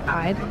kids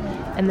occupied,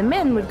 and the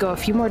men would go a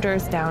few more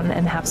doors down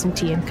and have some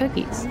tea and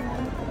cookies.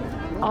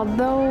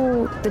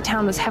 Although the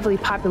town was heavily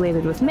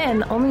populated with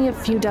men, only a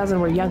few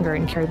dozen were younger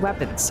and carried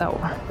weapons, so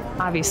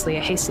obviously a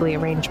hastily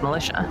arranged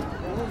militia.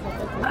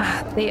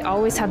 They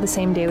always had the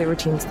same daily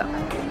routines, though.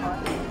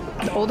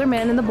 The older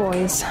men and the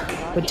boys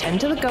would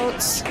tend to the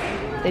goats,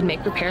 they'd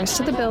make repairs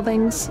to the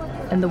buildings,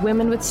 and the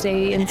women would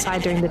stay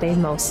inside during the day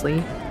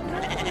mostly.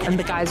 And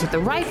the guys with the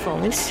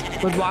rifles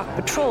would walk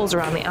patrols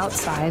around the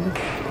outside,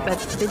 but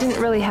they didn't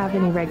really have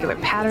any regular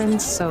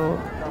patterns, so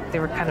they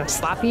were kind of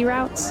sloppy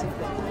routes.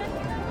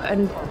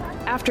 And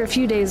after a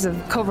few days of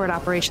covert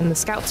operation, the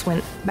scouts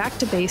went back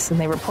to base and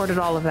they reported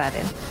all of that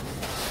in.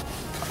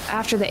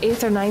 After the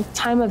 8th or 9th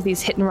time of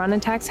these hit-and-run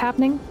attacks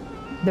happening,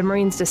 the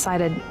Marines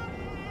decided,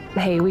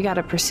 hey, we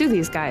gotta pursue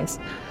these guys,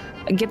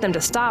 get them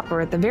to stop,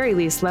 or at the very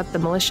least let the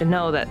militia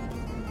know that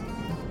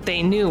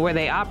they knew where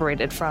they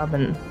operated from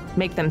and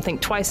make them think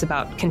twice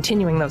about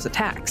continuing those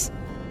attacks.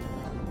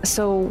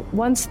 So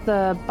once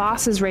the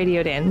bosses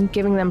radioed in,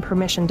 giving them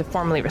permission to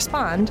formally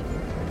respond,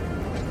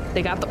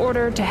 they got the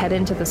order to head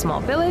into the small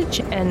village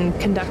and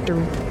conduct a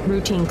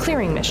routine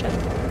clearing mission.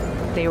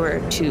 They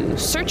were to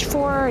search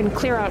for and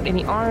clear out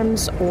any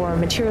arms or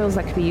materials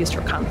that could be used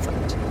for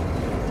conflict.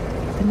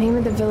 The name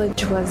of the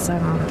village was,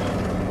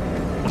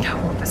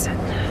 what was it?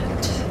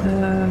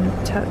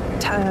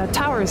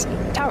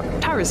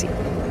 Towersy.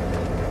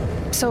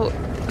 So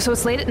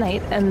it's late at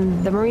night,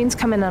 and the Marines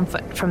come in on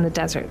foot from the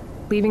desert,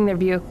 leaving their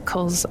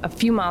vehicles a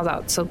few miles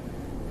out, so,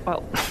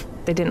 well,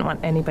 they didn't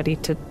want anybody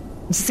to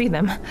see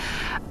them.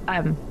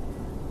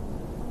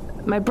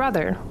 My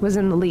brother was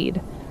in the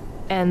lead,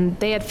 and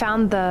they had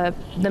found the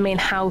main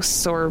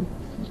house or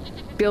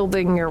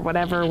building or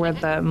whatever where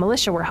the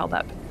militia were held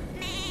up.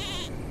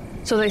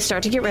 So they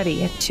start to get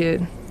ready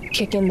to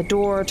kick in the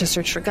door to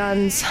search for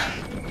guns.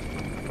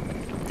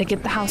 They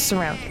get the house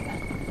surrounded.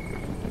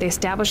 They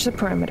establish the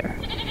perimeter.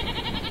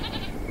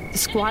 The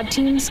squad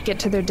teams get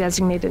to their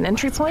designated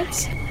entry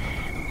points,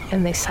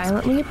 and they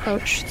silently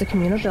approached the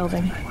communal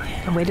building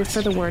and waited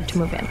for the word to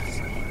move in.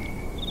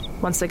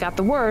 Once they got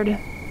the word,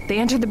 they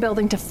entered the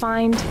building to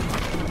find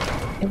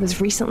it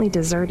was recently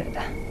deserted.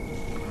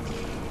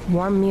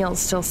 Warm meals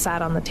still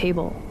sat on the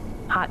table.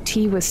 Hot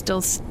tea was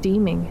still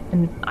steaming,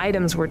 and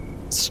items were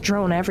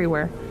strewn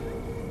everywhere.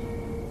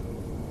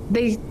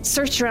 They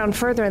searched around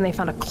further, and they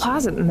found a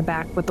closet in the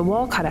back with the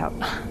wall cut out.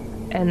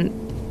 And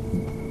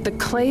the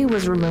clay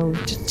was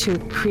removed to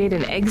create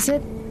an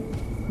exit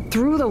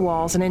through the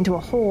walls and into a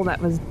hole that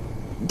was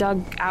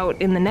dug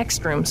out in the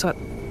next room, so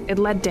it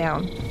led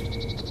down.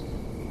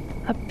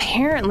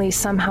 Apparently,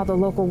 somehow the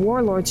local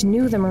warlords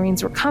knew the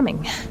Marines were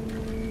coming.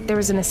 There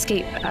was an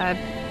escape,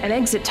 an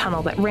exit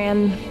tunnel that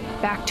ran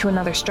back to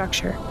another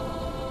structure.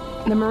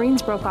 The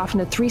Marines broke off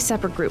into 3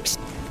 separate groups.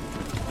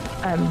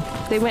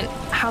 They went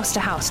house to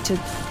house to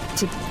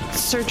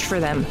search for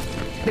them.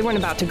 They weren't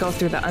about to go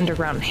through the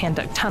underground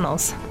hand-dug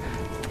tunnels.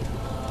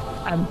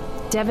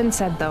 Devin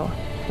said, though,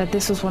 that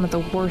this was one of the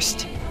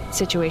worst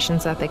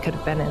situations that they could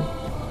have been in.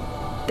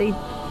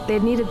 They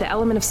needed the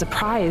element of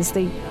surprise.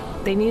 They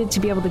needed to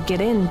be able to get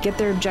in, get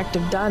their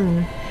objective done,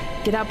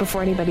 and get out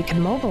before anybody could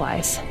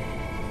mobilize.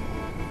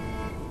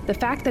 The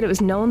fact that it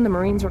was known the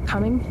Marines were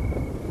coming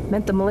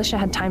meant the militia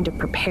had time to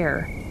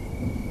prepare,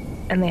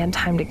 and they had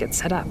time to get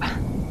set up.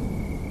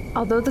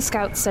 Although the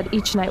scouts said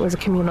each night was a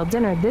communal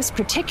dinner, this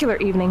particular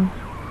evening,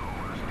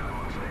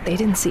 they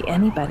didn't see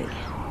anybody.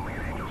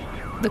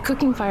 The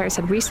cooking fires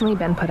had recently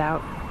been put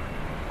out.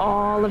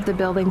 All of the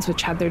buildings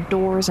which had their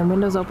doors and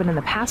windows open in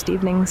the past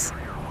evenings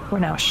were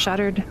now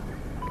shuttered.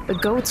 The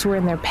goats were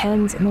in their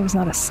pens, and there was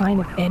not a sign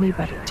of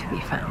anybody to be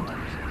found.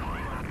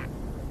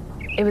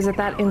 It was at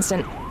that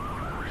instant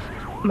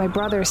my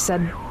brother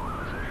said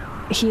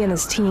he and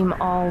his team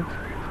all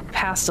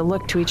passed a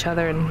look to each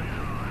other, and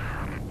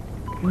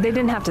they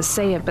didn't have to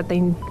say it, but they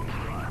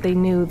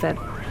knew that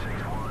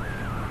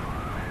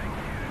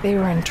they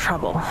were in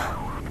trouble.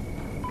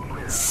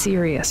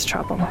 Serious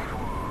trouble.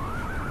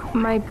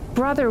 My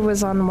brother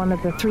was on one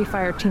of the 3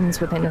 fire teams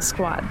within his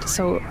squad,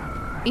 so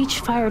each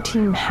fire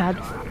team had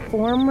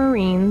 4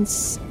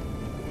 Marines,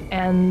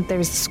 and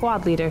there's the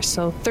squad leader,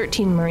 so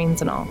 13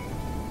 Marines in all.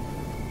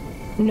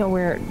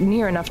 Nowhere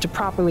near enough to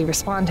properly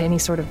respond to any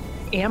sort of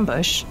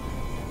ambush.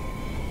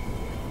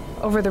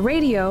 Over the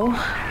radio,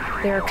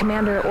 their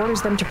commander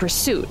orders them to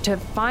pursue, to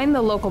find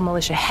the local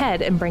militia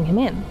head and bring him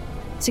in.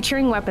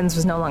 Securing weapons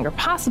was no longer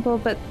possible,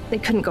 but they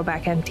couldn't go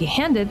back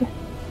empty-handed,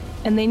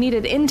 and they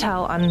needed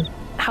intel on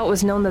how it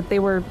was known that they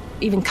were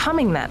even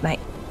coming that night.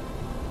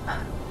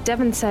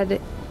 Devin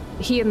said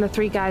he and the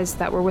 3 guys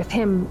that were with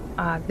him,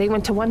 they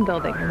went to one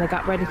building and they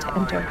got ready to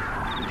enter.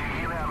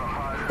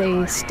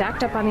 They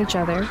stacked up on each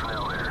other,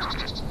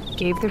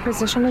 gave their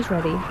position as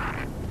ready,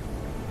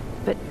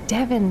 but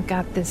Devin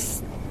got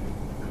this,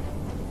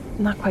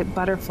 not quite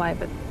butterfly,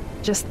 but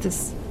just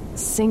this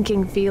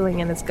sinking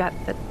feeling in his gut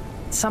that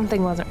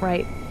something wasn't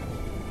right.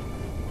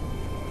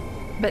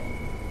 But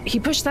he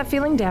pushed that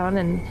feeling down,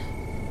 and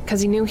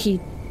because he knew he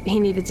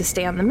needed to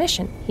stay on the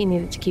mission. He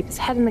needed to keep his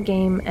head in the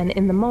game and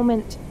in the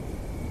moment.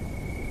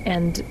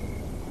 And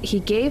he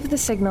gave the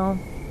signal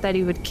that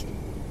he would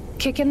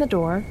kick in the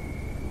door,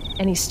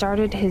 and he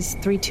started his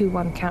 3, 2,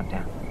 1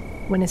 countdown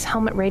when his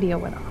helmet radio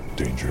went off.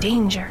 Danger.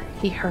 Danger,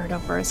 he heard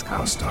over his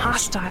comm.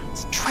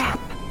 Hostiles. Trap.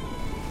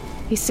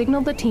 He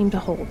signaled the team to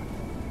hold,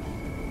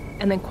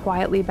 and then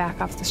quietly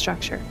back off the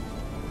structure.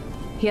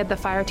 He had the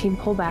fire team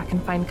pull back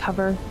and find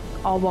cover,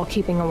 all while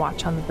keeping a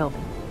watch on the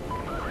building.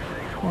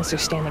 As they're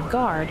standing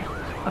guard,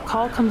 a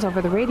call comes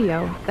over the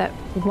radio that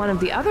one of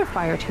the other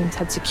fire teams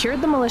had secured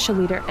the militia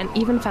leader and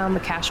even found the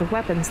cache of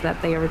weapons that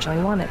they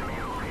originally wanted.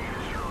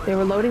 They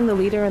were loading the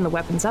leader and the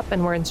weapons up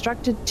and were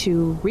instructed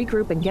to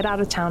regroup and get out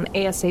of town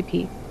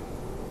ASAP.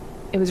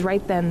 It was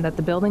right then that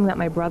the building that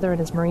my brother and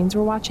his Marines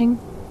were watching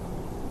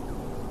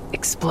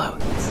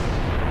explodes.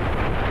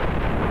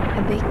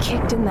 Had they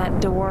kicked in that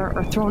door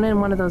or thrown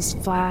in one of those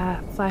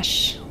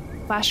flash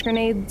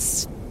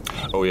grenades?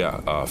 Oh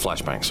yeah,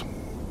 flashbangs.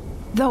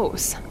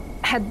 Those.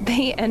 Had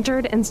they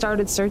entered and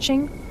started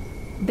searching,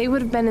 they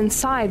would have been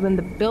inside when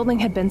the building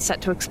had been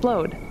set to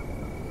explode.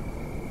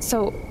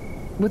 So,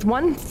 with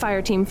one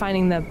fire team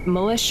finding the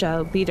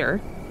militia leader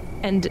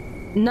and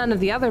none of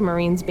the other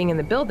Marines being in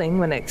the building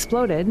when it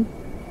exploded,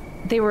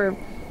 they were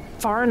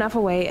far enough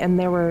away and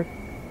there were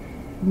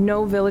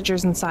no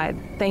villagers inside,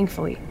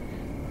 thankfully.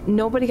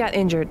 Nobody got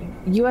injured,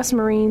 U.S.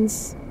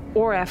 Marines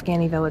or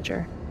Afghani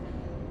villager.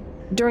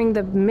 During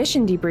the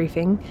mission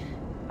debriefing,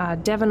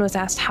 Devin was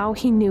asked how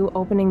he knew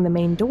opening the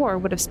main door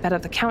would have sped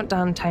up the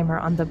countdown timer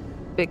on the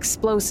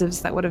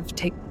explosives that would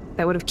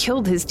have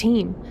killed his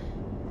team.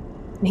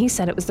 And he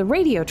said it was the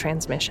radio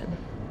transmission.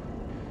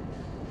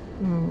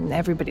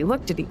 Everybody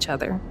looked at each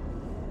other.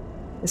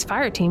 His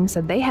fire team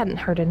said they hadn't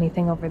heard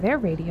anything over their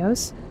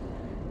radios.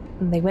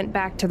 And they went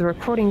back to the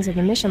recordings of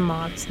the mission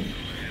logs, and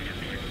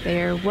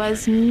there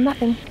was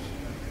nothing.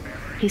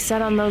 He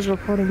said on those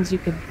recordings you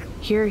could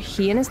hear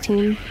he and his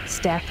team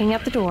stacking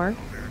at the door.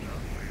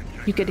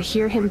 You could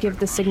hear him give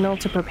the signal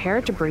to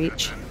prepare to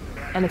breach,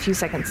 and a few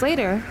seconds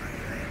later,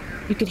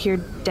 you could hear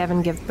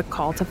Devin give the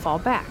call to fall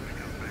back.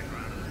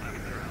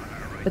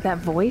 But that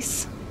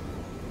voice,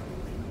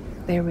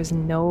 there was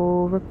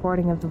no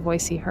recording of the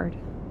voice he heard.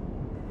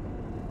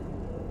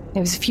 It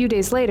was a few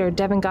days later,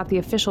 Devin got the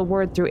official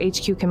word through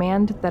HQ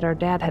Command that our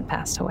dad had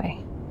passed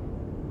away.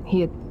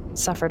 He had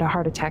suffered a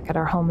heart attack at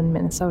our home in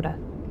Minnesota.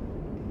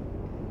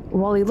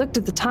 While he looked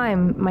at the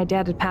time my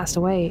dad had passed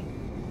away,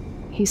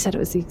 he said it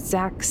was the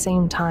exact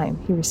same time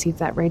he received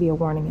that radio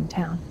warning in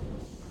town.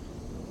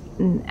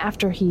 And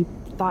after he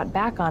thought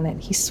back on it,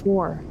 he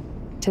swore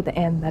to the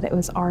end that it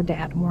was our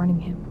dad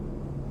warning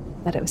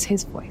him, that it was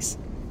his voice.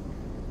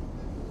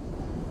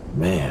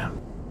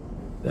 Man,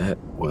 that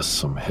was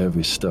some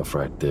heavy stuff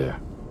right there.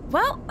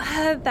 Well,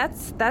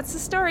 that's the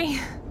story.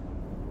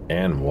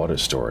 And what a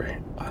story.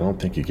 I don't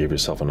think you gave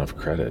yourself enough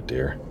credit,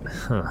 dear.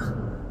 Huh.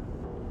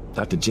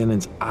 Dr.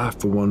 Jennings, I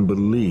for one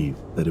believe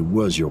that it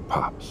was your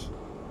pops.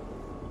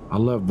 Our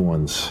loved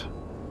ones,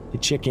 they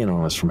check in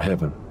on us from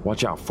heaven.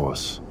 Watch out for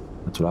us.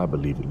 That's what I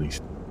believe, at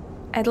least.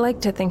 I'd like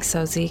to think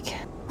so, Zeke.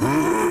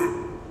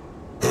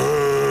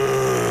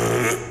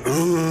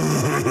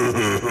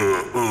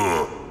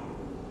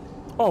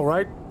 All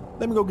right,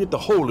 let me go get the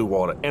holy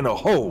water and a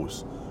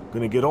hose.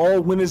 Gonna get all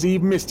Winter's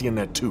Eve misty in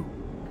that too.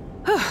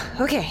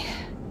 Okay.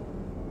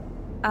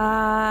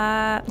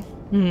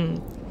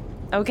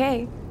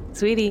 Okay.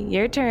 Sweetie,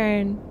 your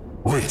turn.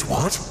 Wait,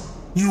 what?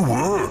 You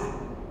were?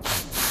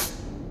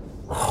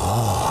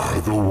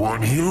 Oh, the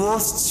one he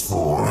lusts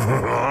for.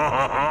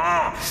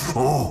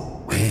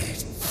 Oh,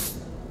 wait.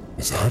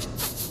 Is that?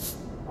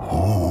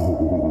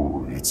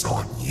 Oh, it's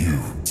on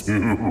you,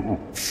 too.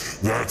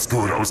 That's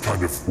good. I was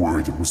kind of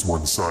worried it was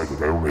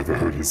one-sided. I only ever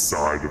heard his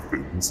side of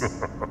things.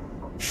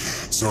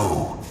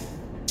 So,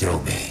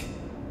 tell me,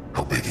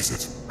 how big is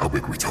it? How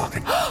big are we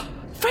talking?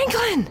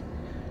 Franklin!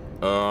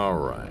 All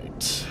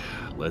right.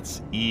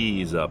 Let's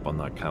ease up on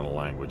that kind of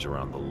language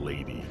around the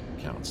lady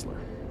counselor.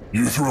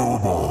 You throw a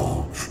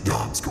ball,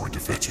 dog's going to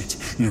fetch it.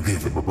 You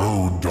give him a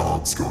bone,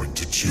 dog's going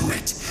to chew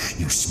it.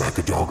 You smack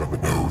a dog on the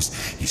nose,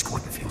 he's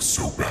going to feel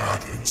so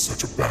bad. He's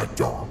such a bad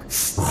dog.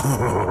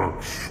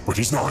 But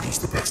he's not, he's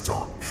the best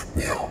dog.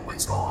 They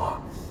always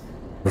are.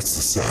 That's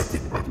the sad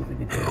thing about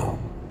living in hell.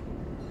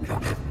 We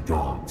don't have any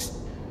dogs.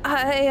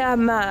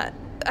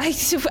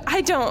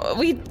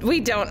 We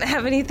don't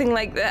have anything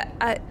like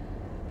that.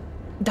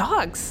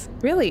 Dogs,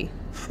 really?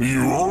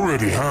 You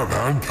already have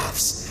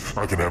handcuffs.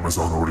 I can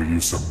Amazon order you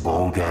some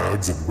ball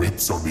gags and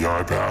whips on the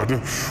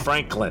iPad.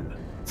 Franklin.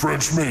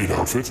 French-made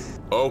outfit.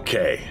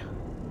 Okay.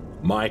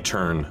 My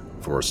turn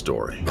for a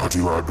story. Naughty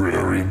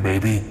librarian,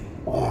 maybe?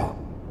 Or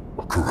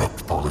a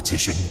corrupt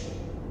politician?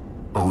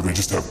 Oh, they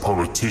just have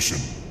politician.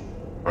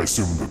 I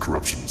assume the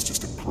corruption is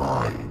just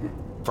implied.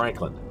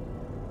 Franklin.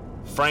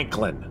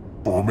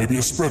 Or maybe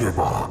a spreader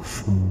bar,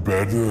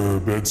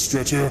 bed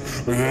stretcher,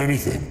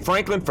 anything.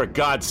 Franklin, for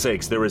God's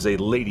sakes, there is a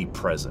lady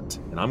present,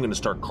 and I'm gonna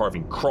start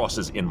carving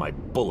crosses in my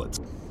bullets.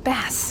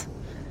 Bass.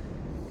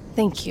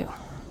 Thank you.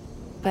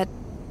 But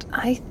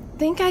I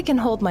think I can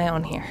hold my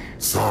own here.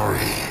 Sorry.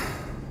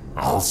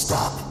 I'll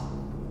stop.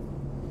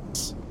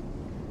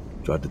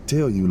 Tried to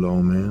tell you,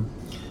 Lone Man.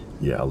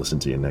 Yeah, I'll listen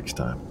to you next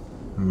time.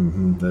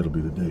 That'll be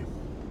the day.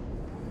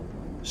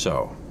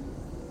 So,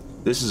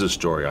 this is a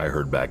story I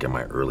heard back in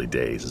my early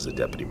days as a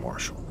deputy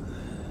marshal.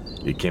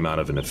 It came out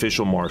of an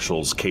official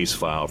marshal's case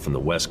file from the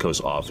West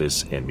Coast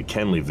office in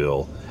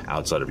McKinleyville,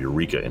 outside of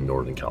Eureka in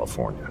Northern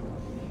California.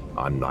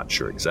 I'm not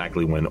sure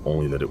exactly when,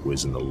 only that it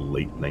was in the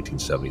late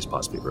 1970s,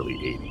 possibly early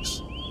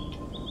 80s.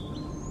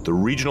 The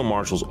regional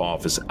marshal's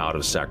office out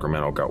of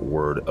Sacramento got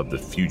word of the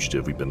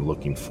fugitive we've been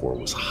looking for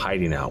was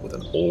hiding out with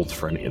an old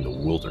friend in the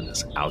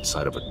wilderness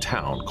outside of a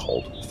town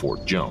called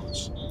Fort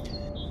Jones.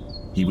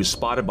 He was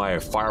spotted by a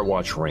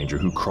Firewatch ranger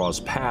who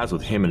crossed paths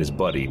with him and his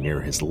buddy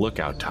near his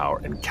lookout tower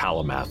in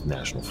Kalamath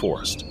National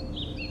Forest.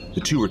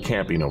 The two were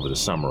camping over the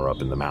summer up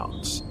in the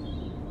mountains.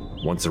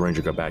 Once the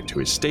ranger got back to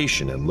his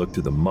station and looked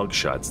through the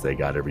mugshots they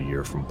got every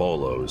year from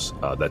Bolos,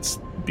 that's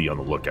Be on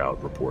the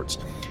Lookout reports,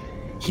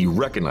 he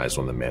recognized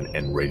one of the men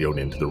and radioed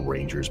into the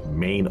ranger's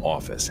main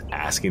office,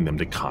 asking them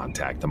to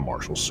contact the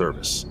marshal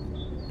service.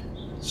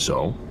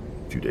 So,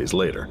 a few days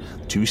later,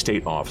 2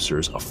 state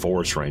officers, a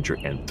forest ranger,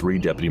 and 3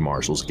 deputy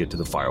marshals get to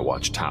the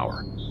Firewatch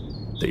Tower.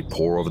 They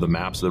pore over the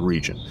maps of the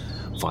region,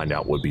 find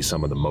out what would be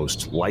some of the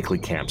most likely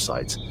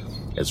campsites,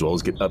 as well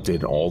as get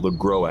updated on all the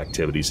grow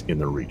activities in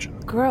the region.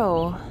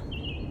 Grow?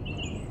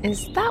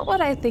 Is that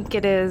what I think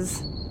it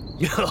is?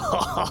 Yeah,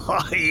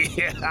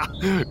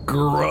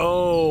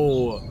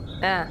 grow.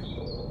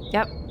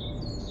 Yep.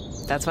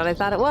 That's what I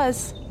thought it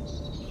was.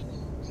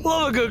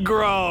 Love a good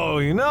grow,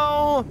 you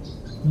know?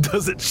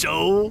 Does it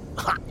show?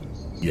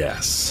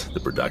 Yes, the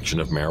production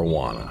of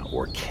marijuana,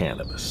 or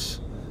cannabis.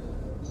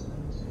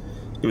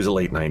 It was the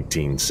late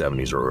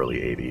 1970s or early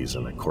 80s,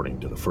 and according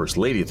to the First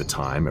Lady at the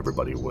time,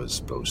 everybody was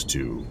supposed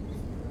to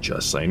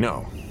just say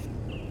no.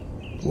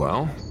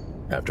 Well,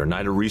 after a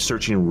night of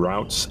researching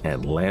routes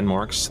and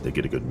landmarks, they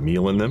get a good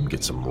meal in them,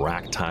 get some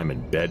rack time,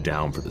 and bed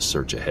down for the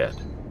search ahead.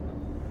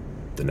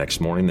 The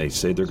next morning, they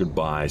say their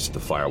goodbyes to the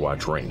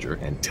Firewatch Ranger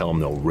and tell him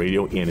they'll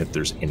radio in if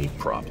there's any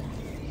problem.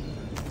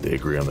 They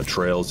agree on the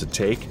trails to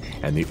take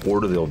and the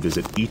order they'll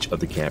visit each of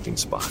the camping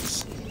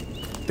spots.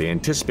 They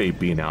anticipate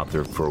being out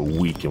there for a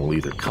week and will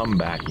either come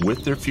back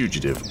with their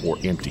fugitive or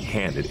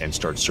empty-handed and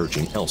start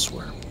searching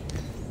elsewhere.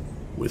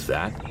 With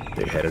that,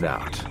 they headed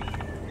out.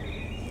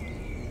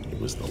 It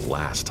was the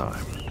last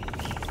time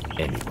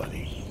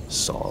anybody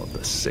saw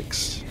the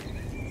 6.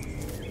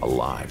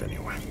 Alive,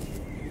 anyway.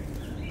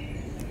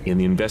 In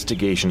the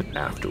investigation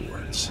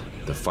afterwards,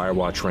 the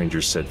Firewatch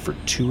Rangers said for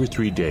 2 or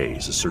 3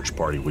 days a search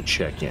party would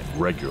check in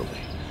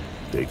regularly.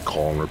 They'd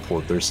call and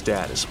report their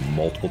status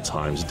multiple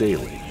times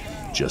daily,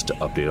 just to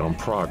update on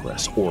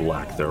progress or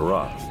lack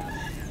thereof.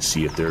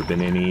 see if there had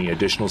been any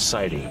additional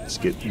sightings,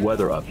 get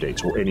weather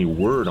updates, or any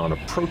word on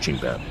approaching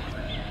them.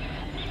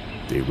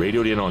 They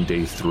radioed in on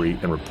day 3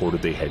 and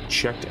reported they had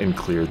checked and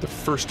cleared the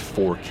first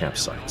 4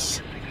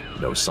 campsites.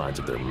 No signs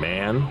of their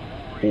man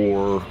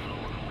or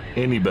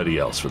anybody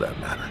else for that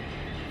matter.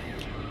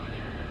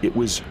 It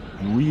was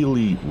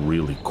really,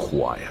 really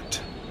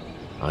quiet,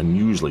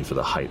 unusually for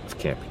the height of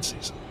camping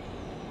season.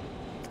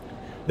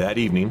 That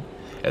evening,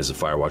 as the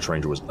Firewatch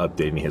Ranger was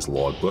updating his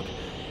logbook,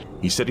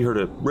 he said he heard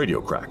a radio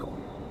crackle.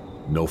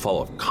 No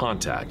follow-up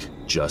contact,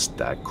 just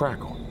that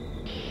crackle.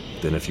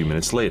 Then a few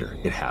minutes later,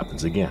 it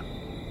happens again.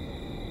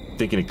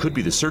 Thinking it could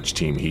be the search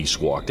team, he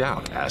squawked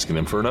out, asking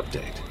them for an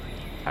update.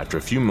 After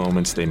a few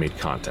moments, they made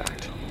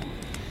contact.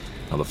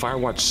 Now, the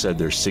Firewatch said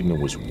their signal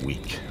was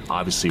weak.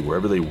 Obviously,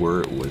 wherever they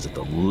were, it was at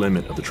the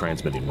limit of the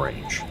transmitting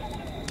range.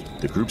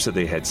 The group said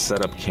they had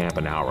set up camp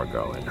an hour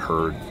ago and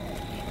heard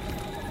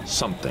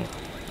something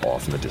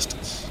off in the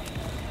distance.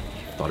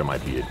 Thought it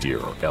might be a deer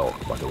or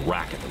elk by the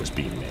racket that was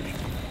being made.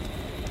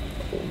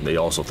 They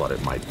also thought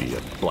it might be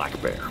a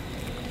black bear.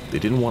 They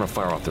didn't want to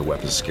fire off their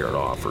weapons to scare it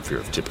off for fear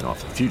of tipping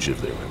off the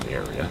fugitive they were in the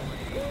area.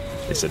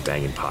 They said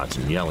banging pots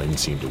and yelling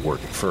seemed to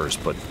work at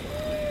first, but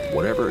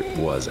whatever it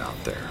was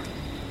out there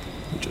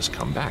would just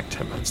come back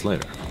 10 minutes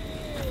later,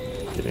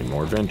 getting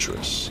more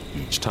adventurous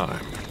each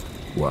time.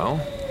 Well,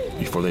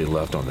 before they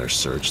left on their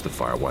search, the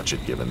Firewatch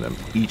had given them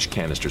each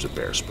canisters of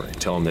bear spray,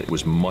 telling them it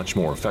was much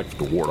more effective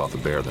to ward off a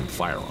bear than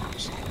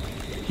firearms.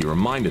 He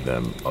reminded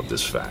them of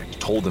this fact,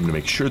 told them to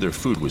make sure their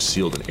food was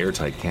sealed in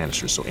airtight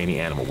canisters so any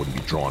animal wouldn't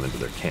be drawn into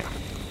their camp.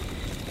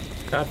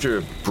 After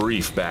a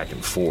brief back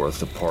and forth,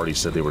 the party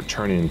said they were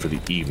turning in for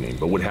the evening,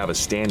 but would have a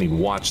standing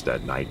watch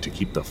that night to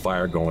keep the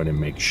fire going and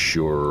make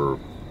sure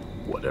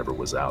whatever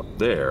was out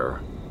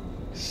there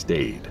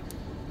stayed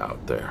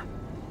out there.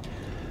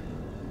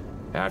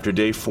 After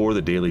day 4,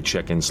 the daily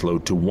check-in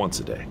slowed to once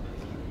a day.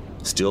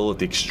 Still at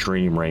the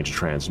extreme range of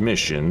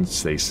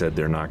transmissions, they said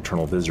their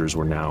nocturnal visitors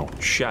were now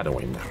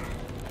shadowing them,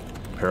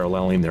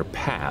 paralleling their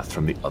path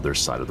from the other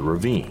side of the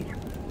ravine.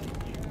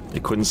 They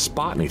couldn't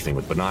spot anything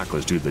with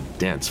binoculars due to the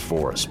dense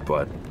forest,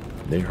 but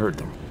they heard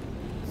them.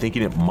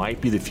 Thinking it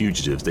might be the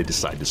fugitives, they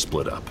decided to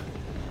split up.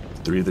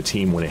 3 of the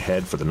team went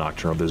ahead for the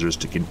nocturnal visitors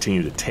to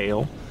continue to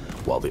tail,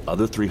 while the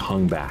other 3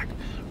 hung back,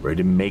 ready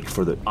to make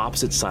for the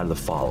opposite side of the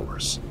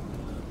followers.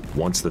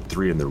 Once the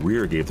 3 in the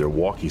rear gave their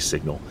walkie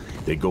signal,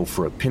 they'd go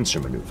for a pincer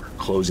maneuver,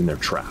 closing their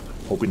trap,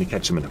 hoping to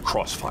catch them in a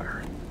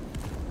crossfire.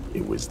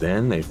 It was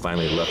then they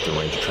finally left the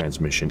range of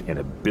transmission and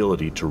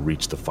ability to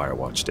reach the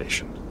Firewatch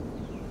station.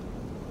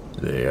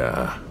 They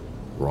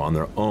were on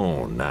their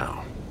own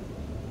now.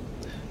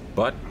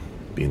 But,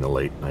 being the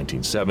late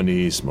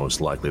 1970s, most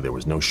likely there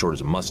was no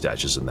shortage of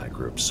mustaches in that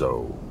group,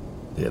 so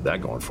they had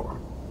that going for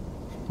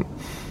them.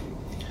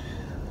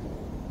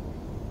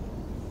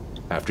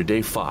 After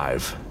day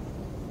 5,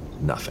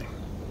 nothing.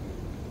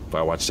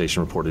 Firewatch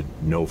station reported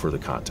no further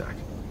contact.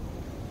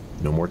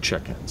 No more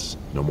check-ins,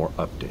 no more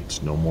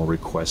updates, no more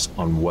requests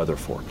on weather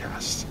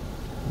forecasts.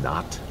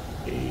 Not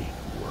a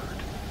word.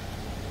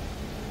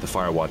 The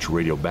Firewatch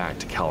radioed back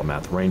to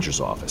Kalamath Ranger's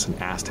office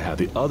and asked to have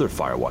the other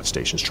Firewatch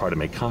stations try to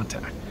make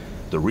contact.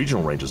 The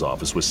regional ranger's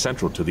office was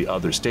central to the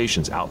other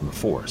stations out in the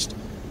forest.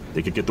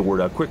 They could get the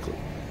word out quickly.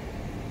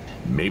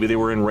 Maybe they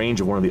were in range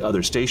of one of the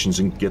other stations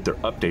and get their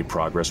update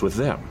progress with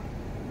them.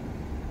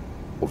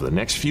 Over the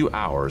next few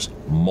hours,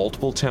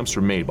 multiple attempts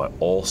were made by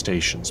all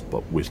stations,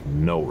 but with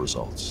no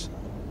results.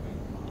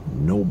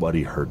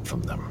 Nobody heard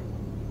from them.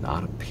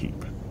 Not a peep.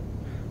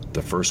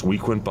 The first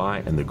week went by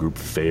and the group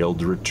failed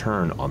to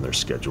return on their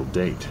scheduled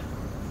date.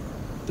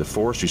 The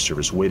Forestry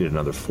Service waited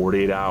another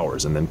 48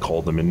 hours and then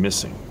called them in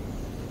missing.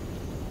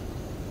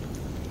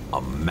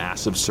 A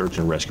massive search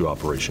and rescue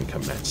operation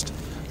commenced.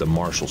 The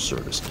Marshal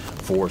Service,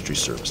 Forestry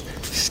Service,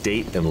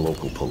 state and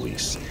local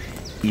police,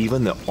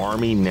 even the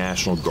Army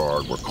National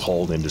Guard were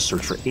called in to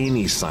search for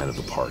any sign of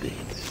the party.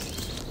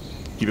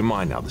 Keep in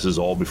mind now, this is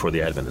all before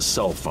the advent of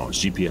cell phones,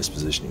 GPS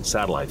positioning,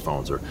 satellite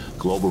phones, or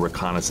global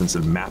reconnaissance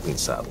and mapping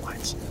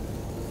satellites.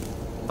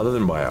 Other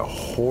than by a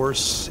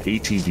horse,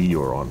 ATV,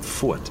 or on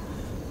foot,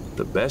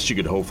 the best you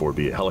could hope for would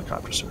be a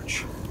helicopter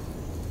search.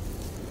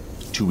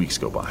 2 weeks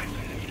go by,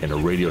 and a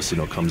radio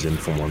signal comes in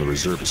from one of the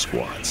reservist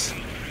squads,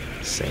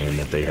 saying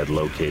that they had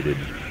located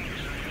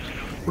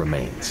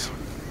remains.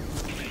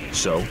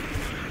 So,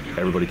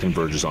 everybody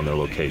converges on their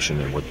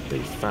location, and what they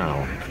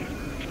found...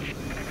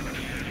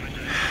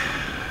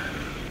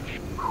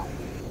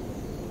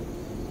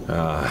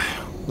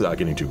 without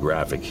getting too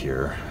graphic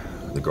here,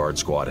 the guard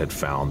squad had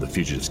found the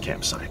fugitives'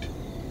 campsite.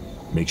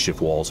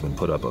 Makeshift walls have been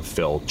put up of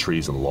felled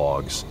trees and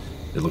logs.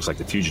 It looks like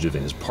the fugitive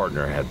and his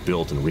partner had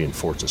built and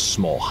reinforced a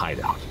small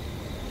hideout,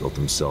 built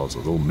themselves a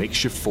little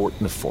makeshift fort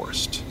in the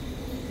forest.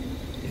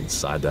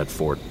 Inside that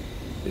fort,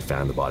 they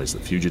found the bodies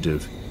of the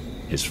fugitive,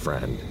 his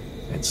friend,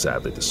 and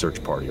sadly the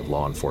search party of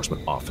law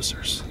enforcement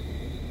officers.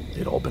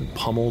 They'd all been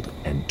pummeled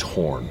and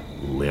torn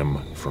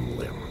limb from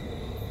limb.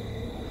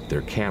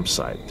 Their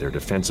campsite, their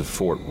defensive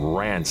fort,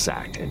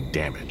 ransacked and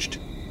damaged.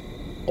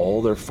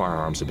 all their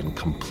firearms had been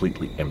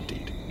completely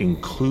emptied,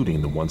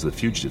 including the ones of the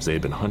fugitives they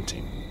had been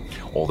hunting.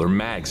 All their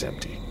mags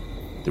empty.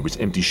 There was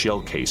empty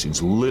shell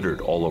casings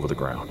littered all over the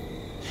ground.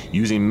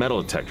 Using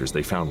metal detectors,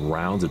 they found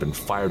rounds that had been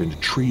fired into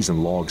trees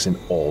and logs in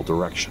all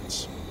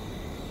directions.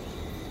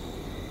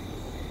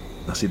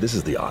 Now see, this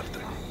is the odd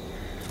thing.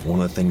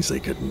 One of the things they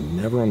could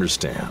never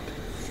understand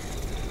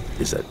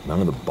is that none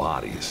of the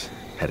bodies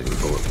had any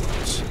bullet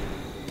wounds.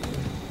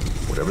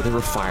 Whatever they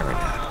were firing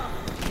at,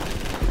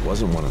 it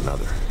wasn't one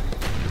another.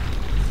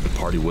 The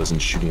party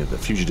wasn't shooting at the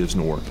fugitives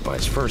nor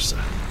vice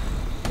versa.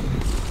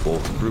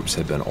 Both groups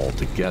had been all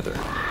together,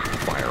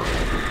 firing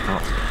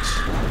outwards,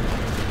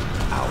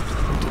 out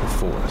into the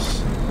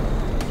forest,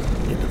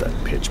 into that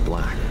pitch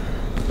black.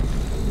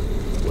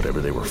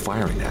 Whatever they were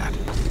firing at,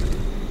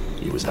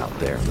 he was out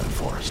there in that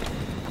forest.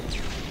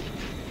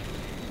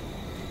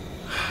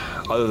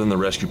 Other than the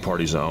rescue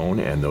party's own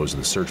and those of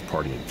the search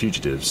party and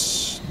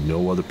fugitives,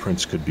 no other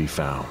prints could be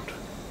found.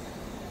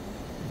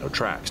 No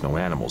tracks, no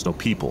animals, no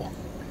people,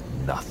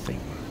 nothing.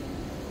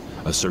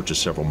 A search of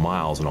several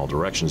miles in all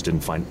directions didn't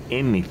find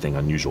anything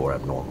unusual or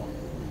abnormal.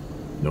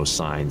 No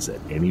signs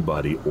that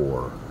anybody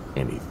or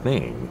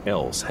anything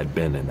else had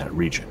been in that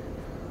region.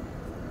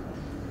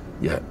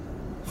 Yet,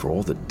 for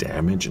all the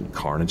damage and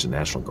carnage the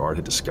National Guard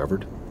had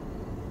discovered,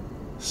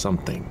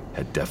 something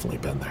had definitely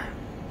been there.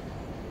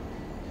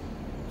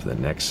 For the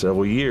next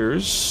several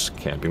years,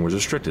 camping was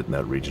restricted in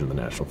that region of the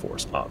National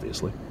Forest,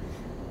 obviously.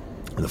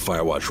 And the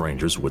Firewatch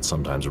Rangers would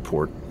sometimes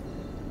report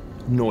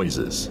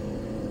noises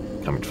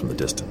coming from the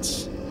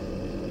distance,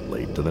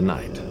 late into the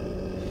night.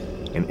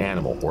 An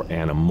animal or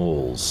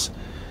animals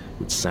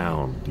would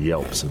sound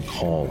yelps and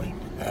calling,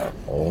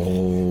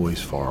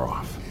 always far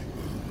off.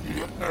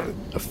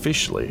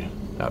 Officially,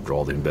 after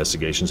all the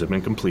investigations had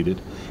been completed,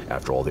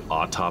 after all the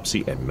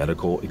autopsy and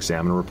medical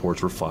examiner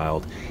reports were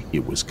filed,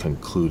 it was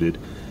concluded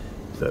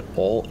that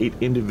all 8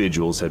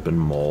 individuals had been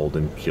mauled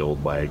and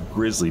killed by a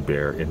grizzly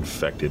bear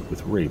infected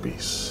with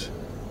rabies.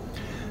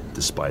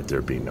 Despite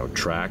there being no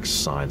tracks,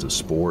 signs of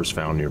spores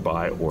found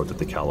nearby, or that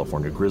the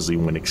California grizzly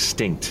went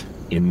extinct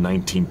in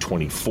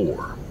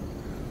 1924.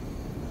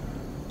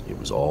 It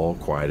was all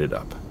quieted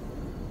up,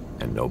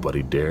 and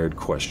nobody dared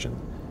question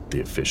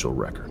the official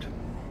record.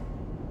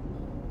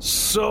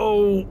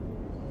 So,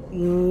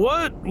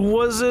 what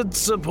was it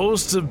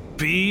supposed to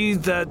be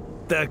that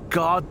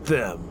got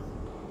them?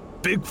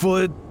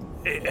 Bigfoot,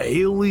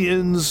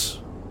 aliens,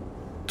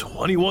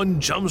 21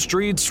 Jump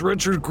Street's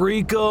Richard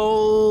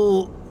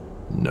Grieco?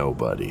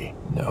 Nobody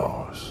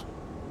knows.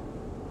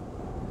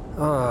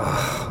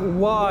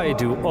 Why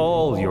do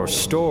all your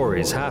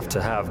stories have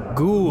to have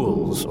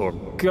ghouls or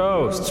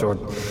ghosts or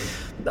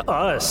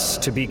us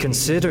to be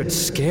considered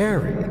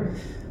scary?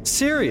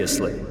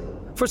 Seriously,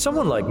 for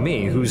someone like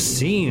me who's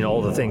seen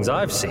all the things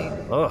I've seen,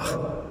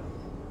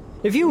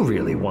 if you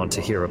really want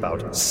to hear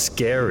about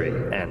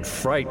scary and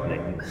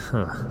frightening,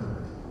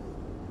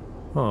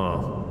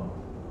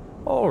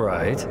 all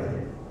right.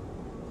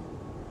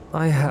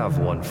 I have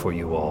one for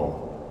you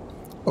all.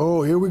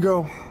 Oh, here we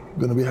go.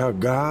 Gonna be how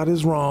God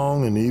is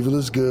wrong and evil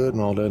is good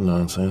and all that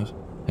nonsense.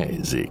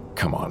 Hey, Zeke,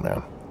 come on,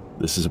 man.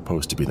 This is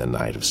supposed to be the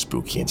night of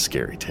spooky and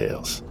scary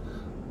tales.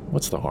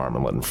 What's the harm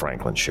in letting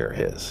Franklin share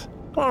his?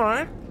 All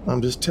right,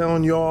 I'm just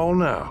telling you all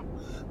now.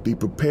 Be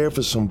prepared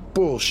for some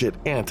bullshit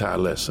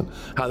anti-lesson.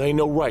 How there ain't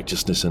no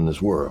righteousness in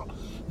this world,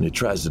 and it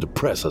tries to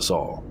depress us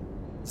all.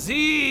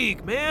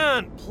 Zeke,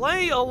 man,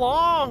 play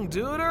along,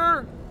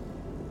 duder.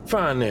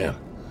 Fine then.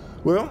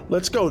 Well,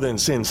 let's go then,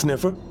 Sin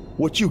Sniffer.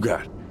 What you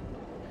got?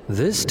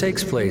 This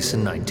takes place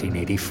in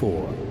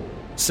 1984,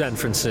 San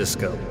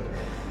Francisco.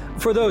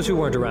 For those who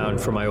weren't around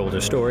for my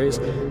older stories,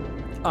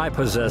 I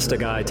possessed a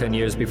guy 10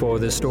 years before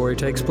this story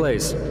takes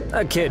place.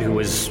 A kid who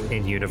was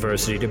in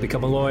university to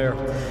become a lawyer.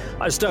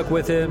 I stuck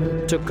with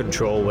him, took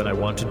control when I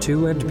wanted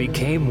to, and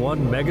became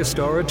one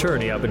megastar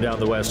attorney up and down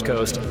the West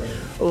Coast.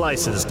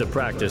 Licensed to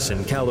practice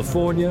in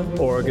California,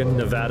 Oregon,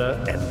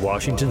 Nevada, and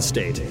Washington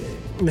State.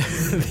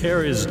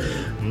 There is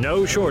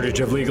no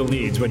shortage of legal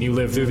needs when you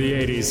live through the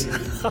 80s.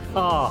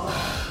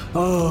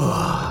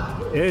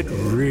 It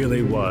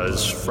really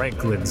was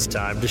Franklin's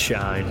time to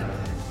shine.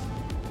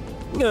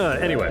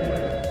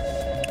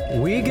 Anyway,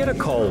 we get a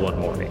call one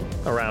morning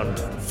around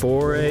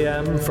 4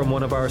 a.m. from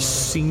one of our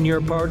senior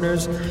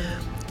partners.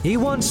 He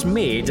wants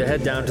me to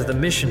head down to the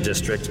Mission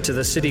District to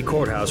the city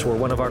courthouse where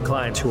one of our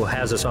clients who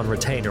has us on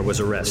retainer was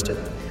arrested.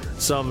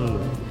 Some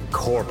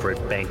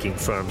corporate banking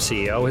firm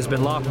CEO has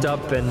been locked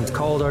up and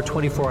called our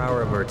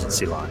 24-hour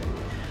emergency line.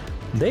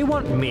 They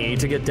want me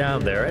to get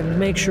down there and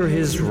make sure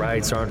his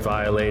rights aren't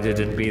violated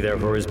and be there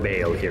for his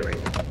bail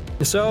hearing.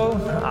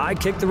 So, I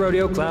kicked the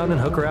rodeo clown and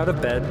hook her out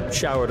of bed,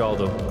 showered all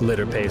the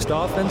glitter paste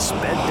off, and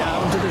sped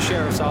down to the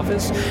sheriff's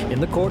office in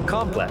the court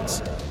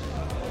complex.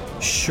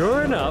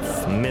 Sure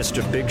enough,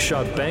 Mr. Big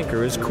Shot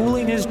Banker is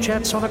cooling his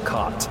jets on a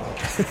cot.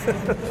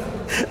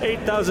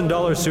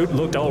 $8,000 suit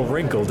looked all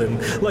wrinkled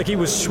and like he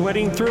was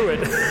sweating through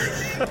it.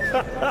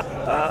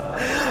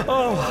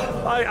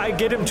 I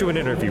get him to an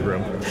interview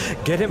room,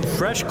 get him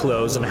fresh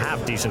clothes and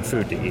half-decent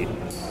food to eat.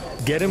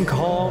 Get him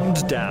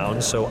calmed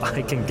down so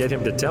I can get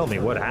him to tell me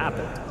what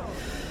happened.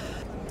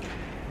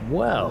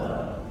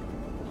 Well,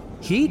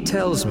 he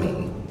tells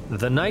me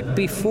the night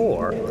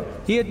before,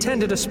 he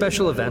attended a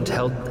special event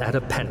held at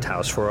a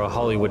penthouse for a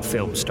Hollywood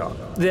film star.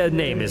 Their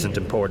name isn't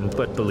important,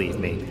 but believe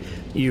me,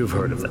 you've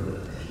heard of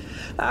them.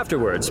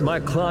 Afterwards, my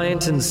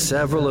client and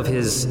several of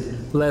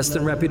his less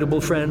than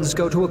reputable friends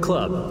go to a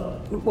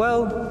club.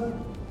 Well,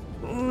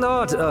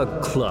 not a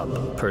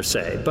club per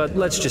se, but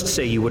let's just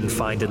say you wouldn't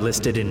find it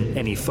listed in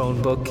any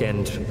phone book,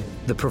 and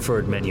the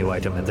preferred menu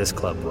item at this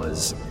club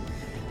was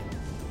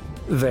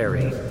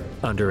very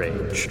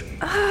underage.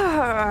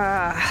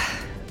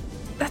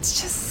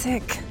 That's just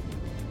sick.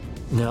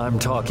 Now I'm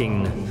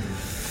talking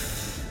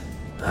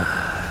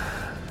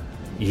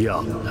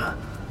young.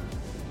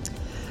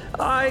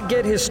 I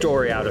get his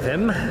story out of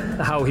him,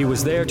 how he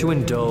was there to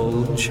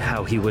indulge,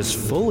 how he was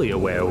fully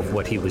aware of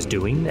what he was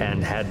doing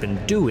and had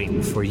been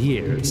doing for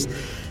years.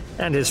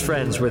 And his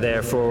friends were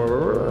there for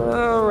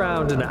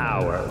around an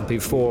hour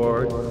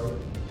before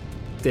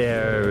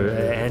their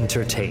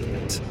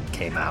entertainment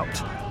came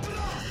out.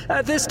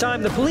 At this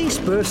time, the police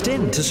burst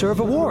in to serve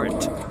a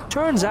warrant.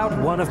 Turns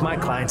out one of my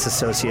client's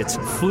associates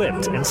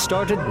flipped and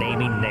started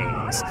naming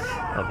names.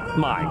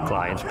 My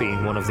client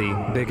being one of the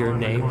bigger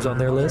names on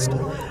their list.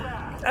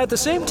 At the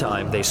same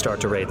time they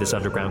start to raid this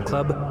underground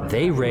club,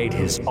 they raid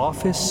his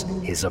office,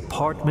 his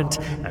apartment,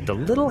 and a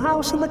little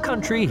house in the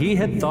country he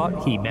had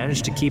thought he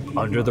managed to keep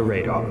under the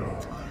radar.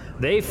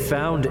 They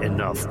found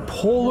enough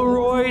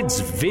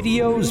Polaroids,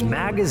 videos,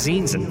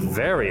 magazines, and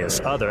various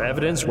other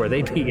evidence where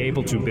they'd be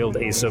able to build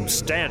a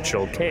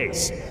substantial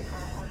case.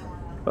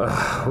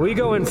 We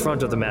go in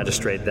front of the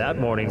magistrate that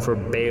morning for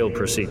bail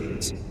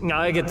proceedings.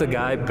 I get the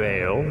guy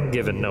bail,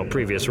 given no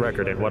previous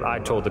record in what I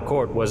told the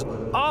court was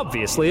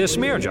obviously a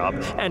smear job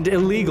and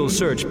illegal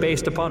search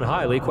based upon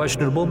highly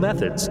questionable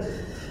methods.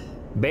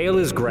 Bail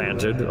is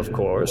granted, of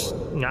course.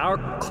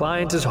 Our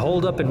client is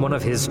holed up in one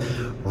of his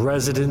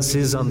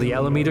residences on the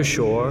Alameda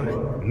shore.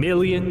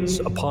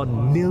 Millions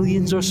upon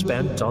millions are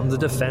spent on the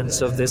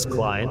defense of this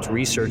client,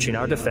 researching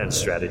our defense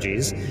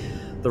strategies.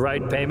 The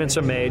right payments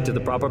are made to the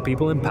proper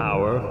people in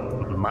power.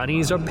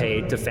 Monies are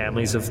paid to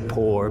families of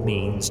poor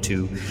means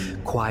to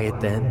quiet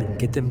them and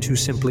get them to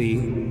simply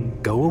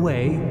go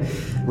away.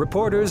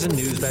 Reporters and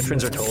news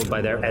veterans are told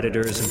by their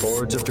editors and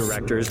boards of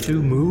directors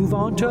to move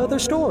on to other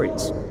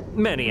stories,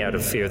 many out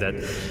of fear that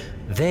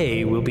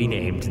they will be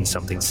named in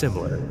something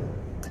similar.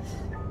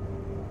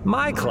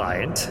 My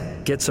client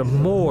gets a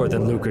more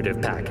than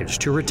lucrative package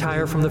to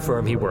retire from the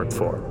firm he worked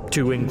for,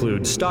 to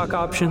include stock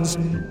options,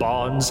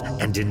 bonds,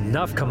 and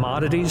enough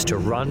commodities to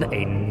run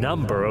a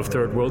number of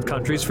third world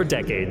countries for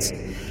decades.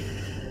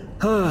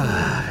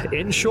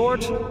 In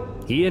short,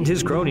 he and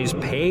his cronies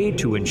paid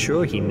to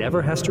ensure he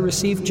never has to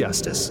receive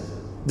justice,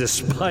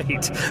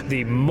 despite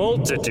the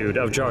multitude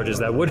of charges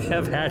that would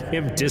have had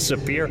him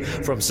disappear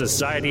from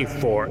society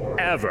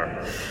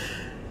forever.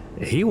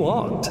 He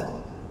walked.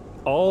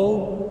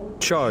 All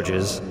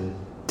charges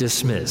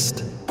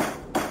dismissed.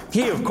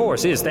 He, of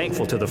course, is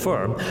thankful to the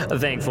firm,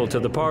 thankful to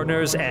the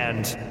partners,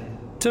 and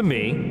to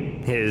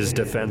me, his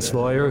defense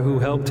lawyer who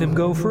helped him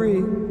go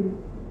free.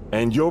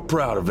 And you're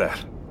proud of that?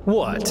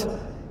 What?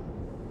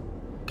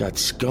 Got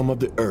scum of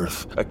the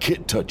earth, a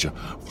kid toucher,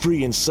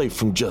 free and safe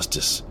from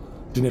justice.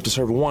 Didn't have to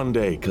serve one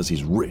day because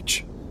he's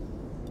rich.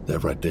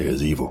 That right there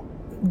is evil.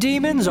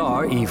 Demons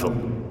are evil.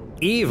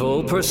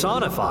 Evil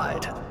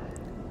personified.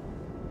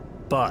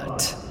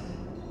 But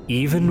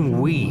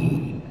even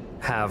we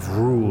have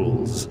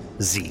rules,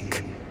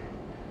 Zeke.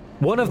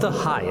 One of the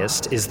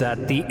highest is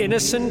that the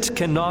innocent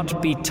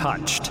cannot be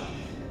touched.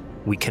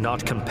 We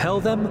cannot compel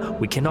them,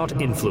 we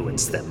cannot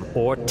influence them,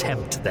 or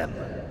tempt them.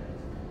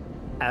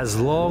 As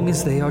long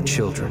as they are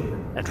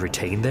children and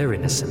retain their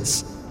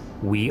innocence,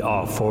 we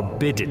are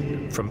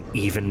forbidden from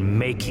even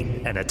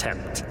making an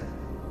attempt.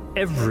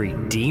 Every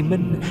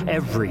demon,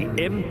 every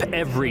imp,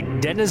 every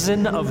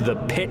denizen of the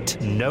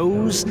pit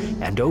knows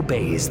and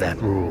obeys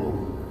that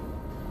rule.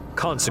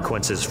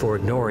 Consequences for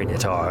ignoring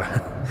it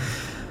are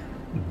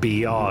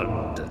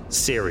beyond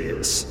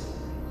serious.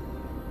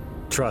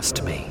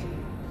 Trust me,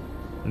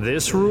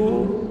 this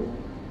rule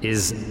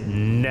is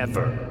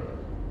never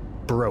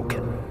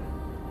broken.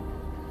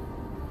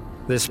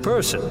 This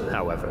person,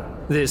 however,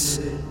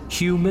 this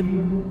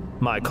human,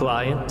 my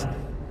client,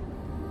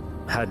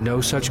 had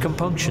no such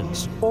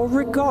compunctions or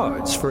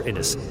regards for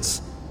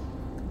innocence.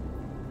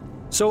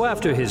 So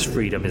after his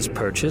freedom is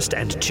purchased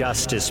and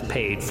justice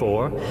paid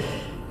for,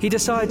 he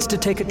decides to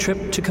take a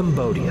trip to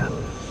Cambodia,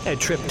 a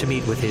trip to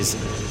meet with his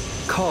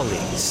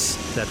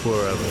colleagues that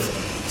were of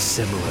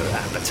similar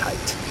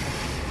appetite.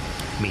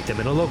 Meet them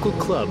in a local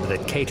club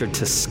that catered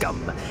to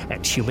scum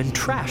and human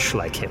trash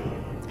like him.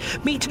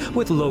 Meet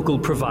with local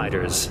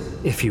providers,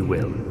 if you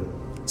will.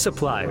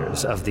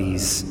 suppliers of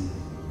these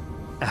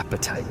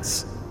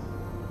appetites.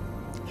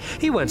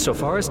 He went so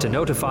far as to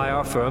notify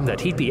our firm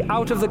that he'd be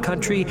out of the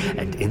country,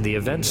 and in the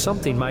event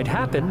something might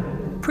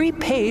happen,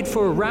 prepaid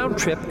for a round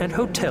trip and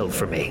hotel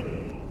for me.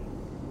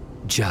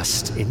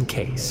 Just in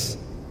case.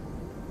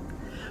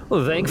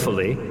 Well,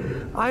 thankfully,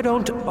 I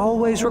don't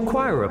always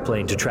require a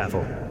plane to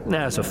travel.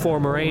 As a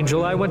former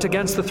angel, I went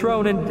against the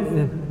throne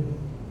and...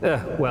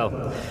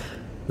 well,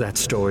 that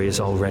story is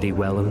already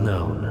well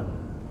known.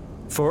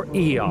 For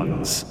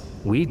eons,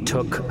 we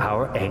took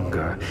our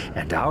anger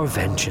and our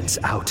vengeance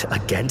out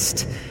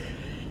against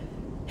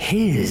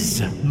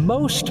his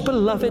most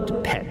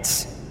beloved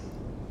pets.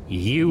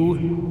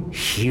 You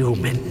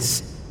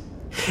humans.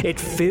 It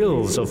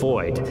fills a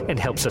void and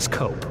helps us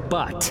cope,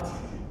 but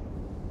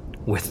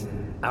with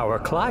our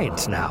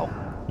clients now,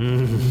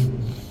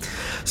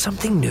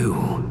 something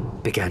new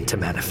began to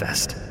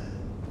manifest.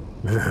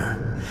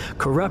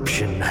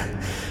 Corruption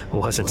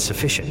wasn't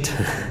sufficient.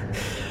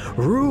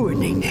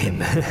 Ruining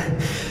him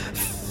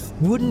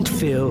wouldn't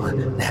fill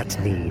that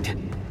need.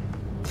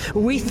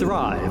 We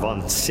thrive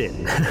on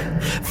sin,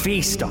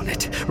 feast on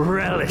it,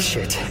 relish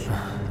it.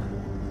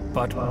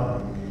 But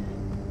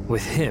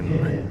with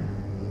him,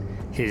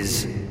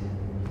 his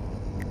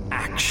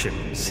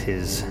actions,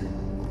 his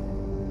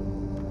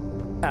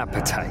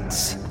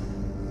appetites.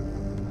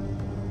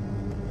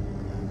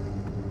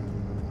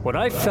 What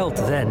I felt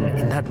then,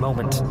 in that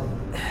moment,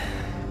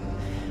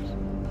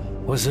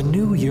 was a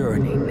new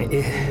yearning.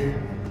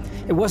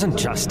 It wasn't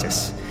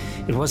justice.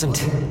 It wasn't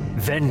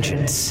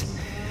vengeance.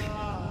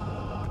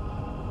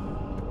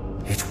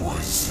 It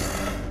was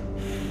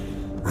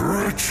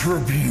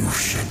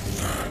retribution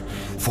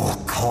for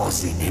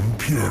causing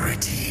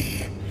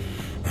impurity.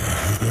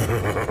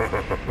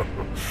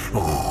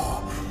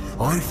 Oh,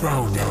 I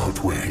found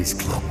out where his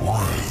club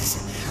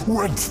was,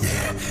 went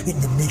there in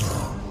the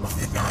middle of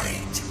the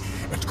night,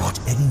 and got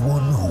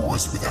anyone who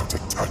was without a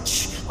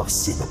touch of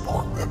sin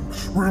upon them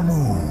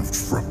removed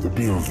from the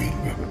building.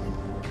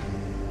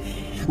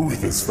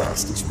 With as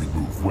fast as we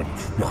move when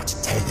not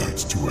tethered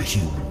to a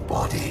human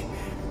body,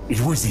 it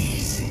was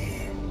easy.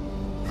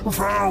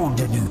 Found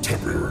a new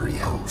temporary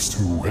host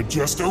who had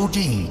just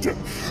OD'd,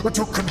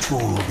 took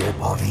control of their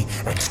body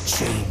and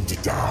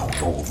chained down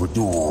all the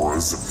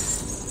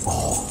doors,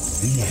 all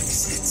the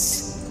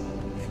exits.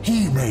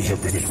 He may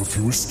have been able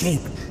to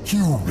escape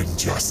human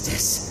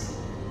justice,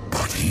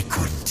 but he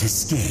couldn't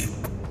escape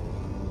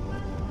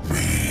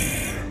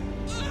me.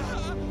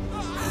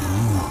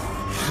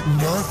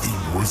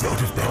 Nothing was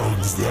out of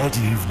bounds that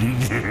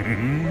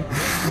evening.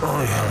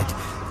 I had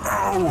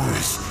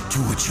hours to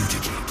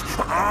adjudicate,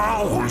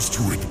 hours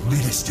to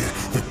administer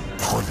the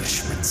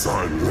punishments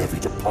I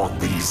levied upon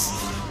these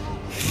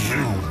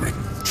human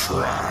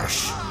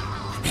trash.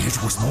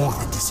 It was more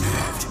than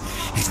deserved.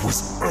 It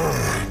was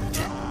earned.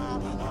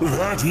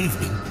 That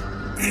evening,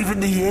 even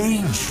the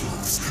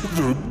angels,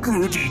 the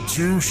goody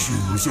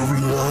two-shoes of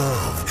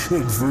love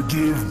and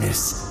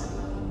forgiveness,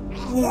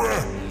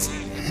 wept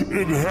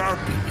in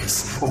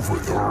happiness over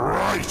the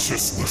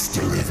righteousness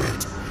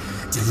delivered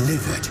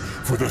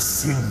for the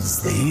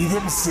sins they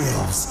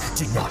themselves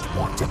did not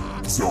want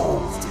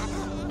absolved,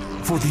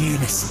 for the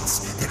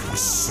innocence that was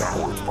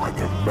soured by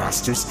their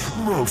master's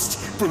most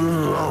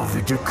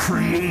beloved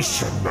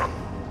creation.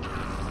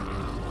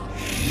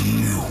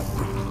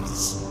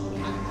 Humans.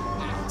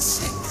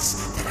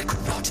 Sins that I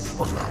could not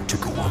allow to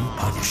go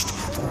unpunished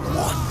for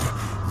one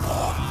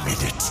more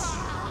minute.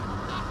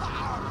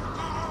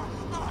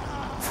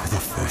 For the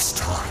first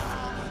time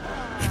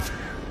in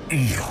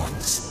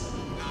eons,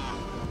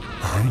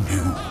 I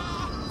knew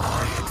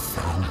I had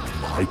found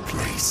my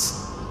place.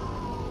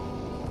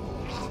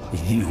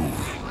 You,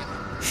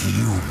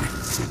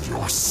 humans and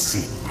your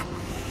sin,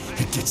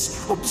 it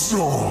gets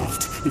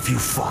absolved if you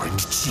find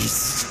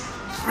Jesus,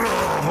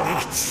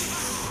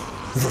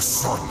 the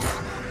Son.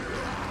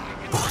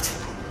 But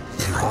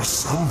there are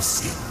some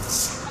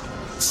sins,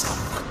 some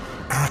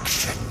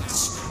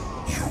actions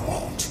you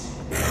won't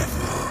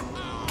ever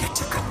get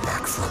to come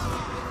back from.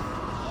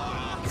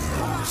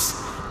 Those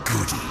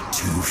goody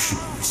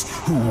two-shoes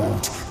who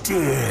won't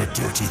dare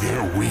dirty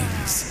their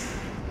wings.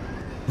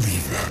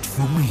 Leave that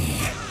for me,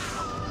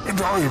 and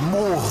I am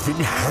more than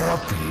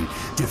happy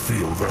to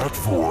fill that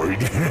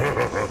void.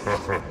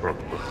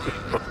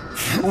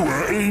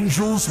 Where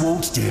angels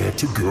won't dare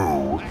to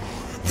go,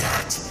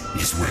 that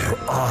is where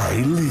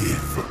I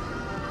live.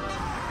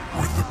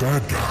 When the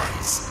bad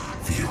guys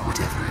feel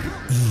whatever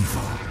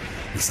evil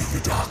is in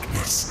the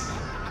darkness,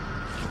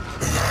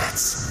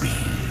 that's me.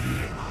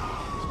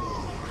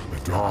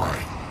 And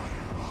I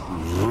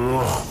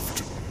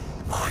loved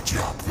my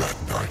job that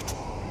night.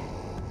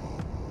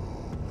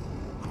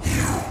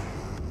 You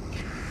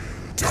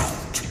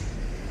don't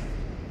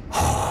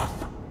harm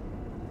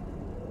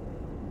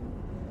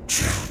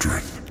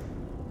children.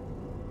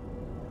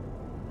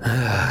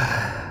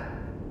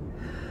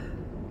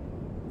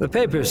 The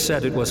papers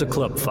said it was a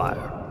club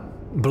fire.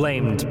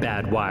 Blamed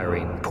bad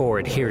wiring, poor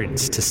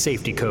adherence to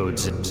safety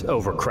codes, and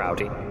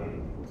overcrowding.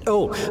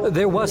 Oh,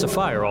 there was a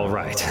fire, all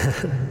right.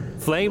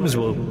 Flames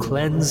will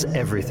cleanse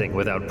everything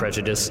without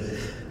prejudice.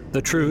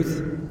 The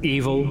truth,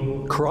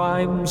 evil,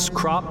 crimes,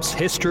 crops,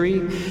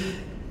 history,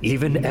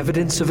 even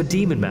evidence of a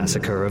demon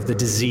massacre of the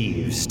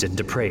diseased and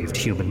depraved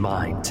human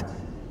mind.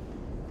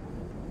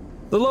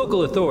 The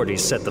local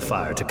authorities set the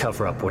fire to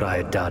cover up what I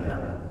had done.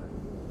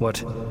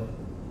 What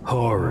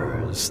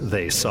horrors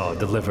they saw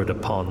delivered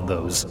upon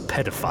those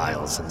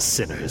pedophiles and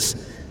sinners.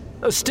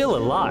 Still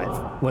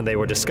alive when they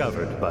were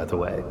discovered, by the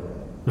way.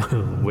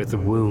 With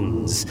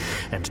wounds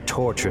and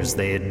tortures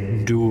they had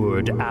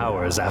endured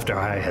hours after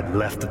I had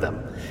left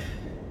them.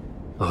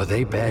 Oh,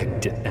 they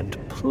begged and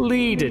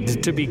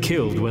pleaded to be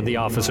killed when the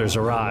officers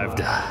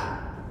arrived.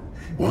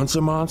 Once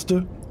a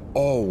monster,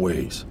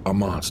 always a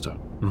monster.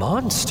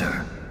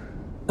 Monster?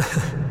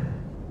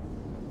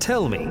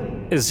 Tell me,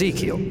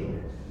 Ezekiel,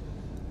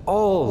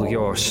 all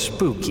your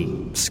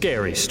spooky,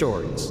 scary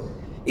stories,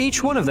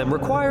 each one of them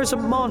requires a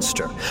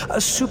monster,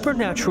 a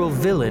supernatural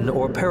villain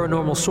or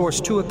paranormal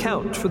source to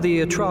account for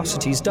the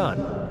atrocities done.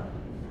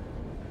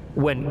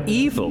 When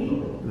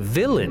evil,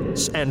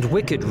 villains, and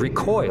wicked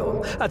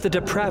recoil at the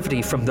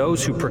depravity from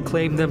those who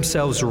proclaim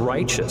themselves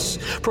righteous,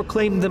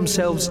 proclaim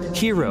themselves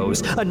heroes,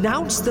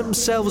 announce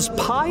themselves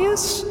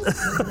pious?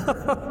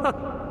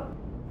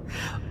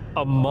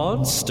 A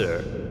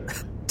monster?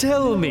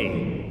 Tell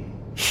me,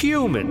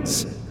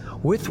 humans,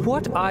 with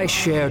what I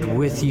shared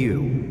with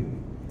you,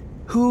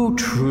 who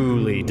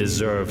truly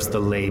deserves the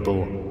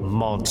label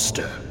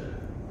monster?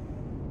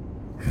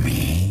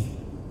 Me?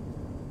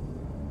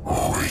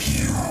 Or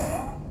you?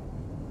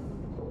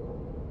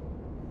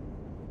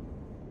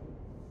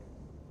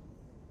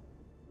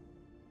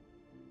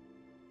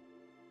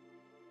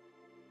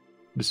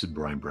 This is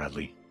Brian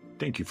Bradley.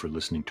 Thank you for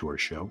listening to our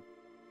show.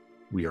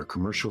 We are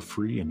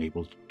commercial-free and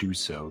able to do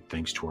so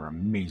thanks to our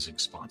amazing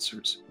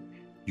sponsors.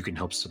 You can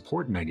help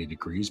support 90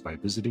 Degrees by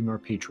visiting our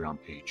Patreon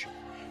page.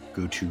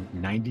 Go to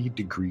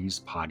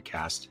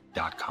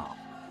 90degreespodcast.com.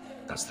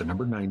 That's the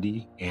number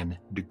 90 and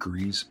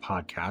Degrees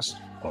Podcast,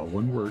 all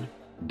one word,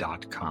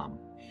 .com.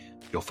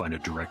 You'll find a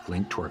direct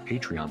link to our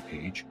Patreon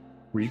page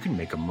where you can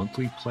make a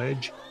monthly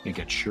pledge and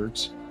get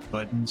shirts,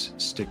 buttons,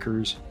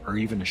 stickers, or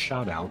even a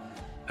shout out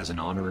as an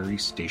honorary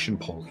station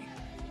Polly.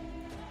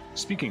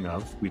 Speaking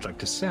of, we'd like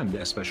to send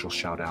a special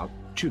shout out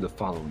to the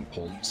following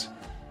Pollies: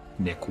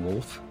 Nick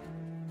Wolf,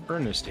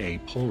 Ernest A.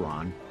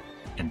 Polron,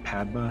 and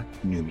Padma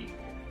Numi.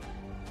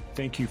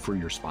 Thank you for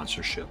your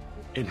sponsorship.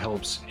 It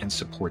helps and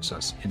supports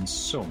us in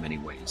so many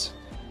ways.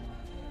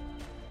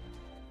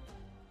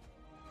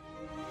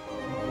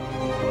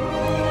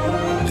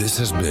 This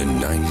has been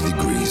 90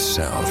 Degrees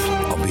South.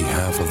 On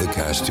behalf of the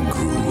cast and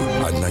crew,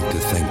 I'd like to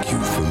thank you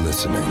for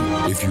listening.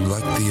 If you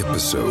liked the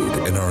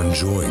episode and are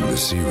enjoying the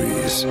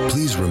series,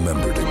 please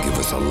remember to give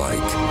us a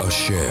like, a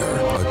share,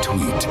 a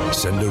tweet,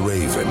 send a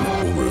raven,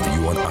 or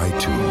review on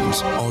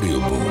iTunes,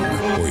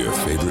 Audioboom, or your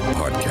favorite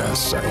podcast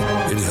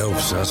site. It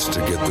helps us to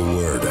get the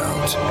word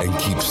out and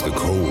keeps the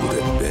cold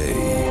at bay.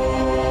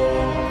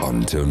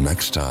 Until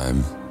next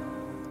time.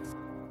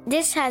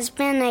 This has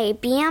been a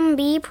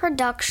BMB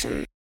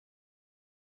production.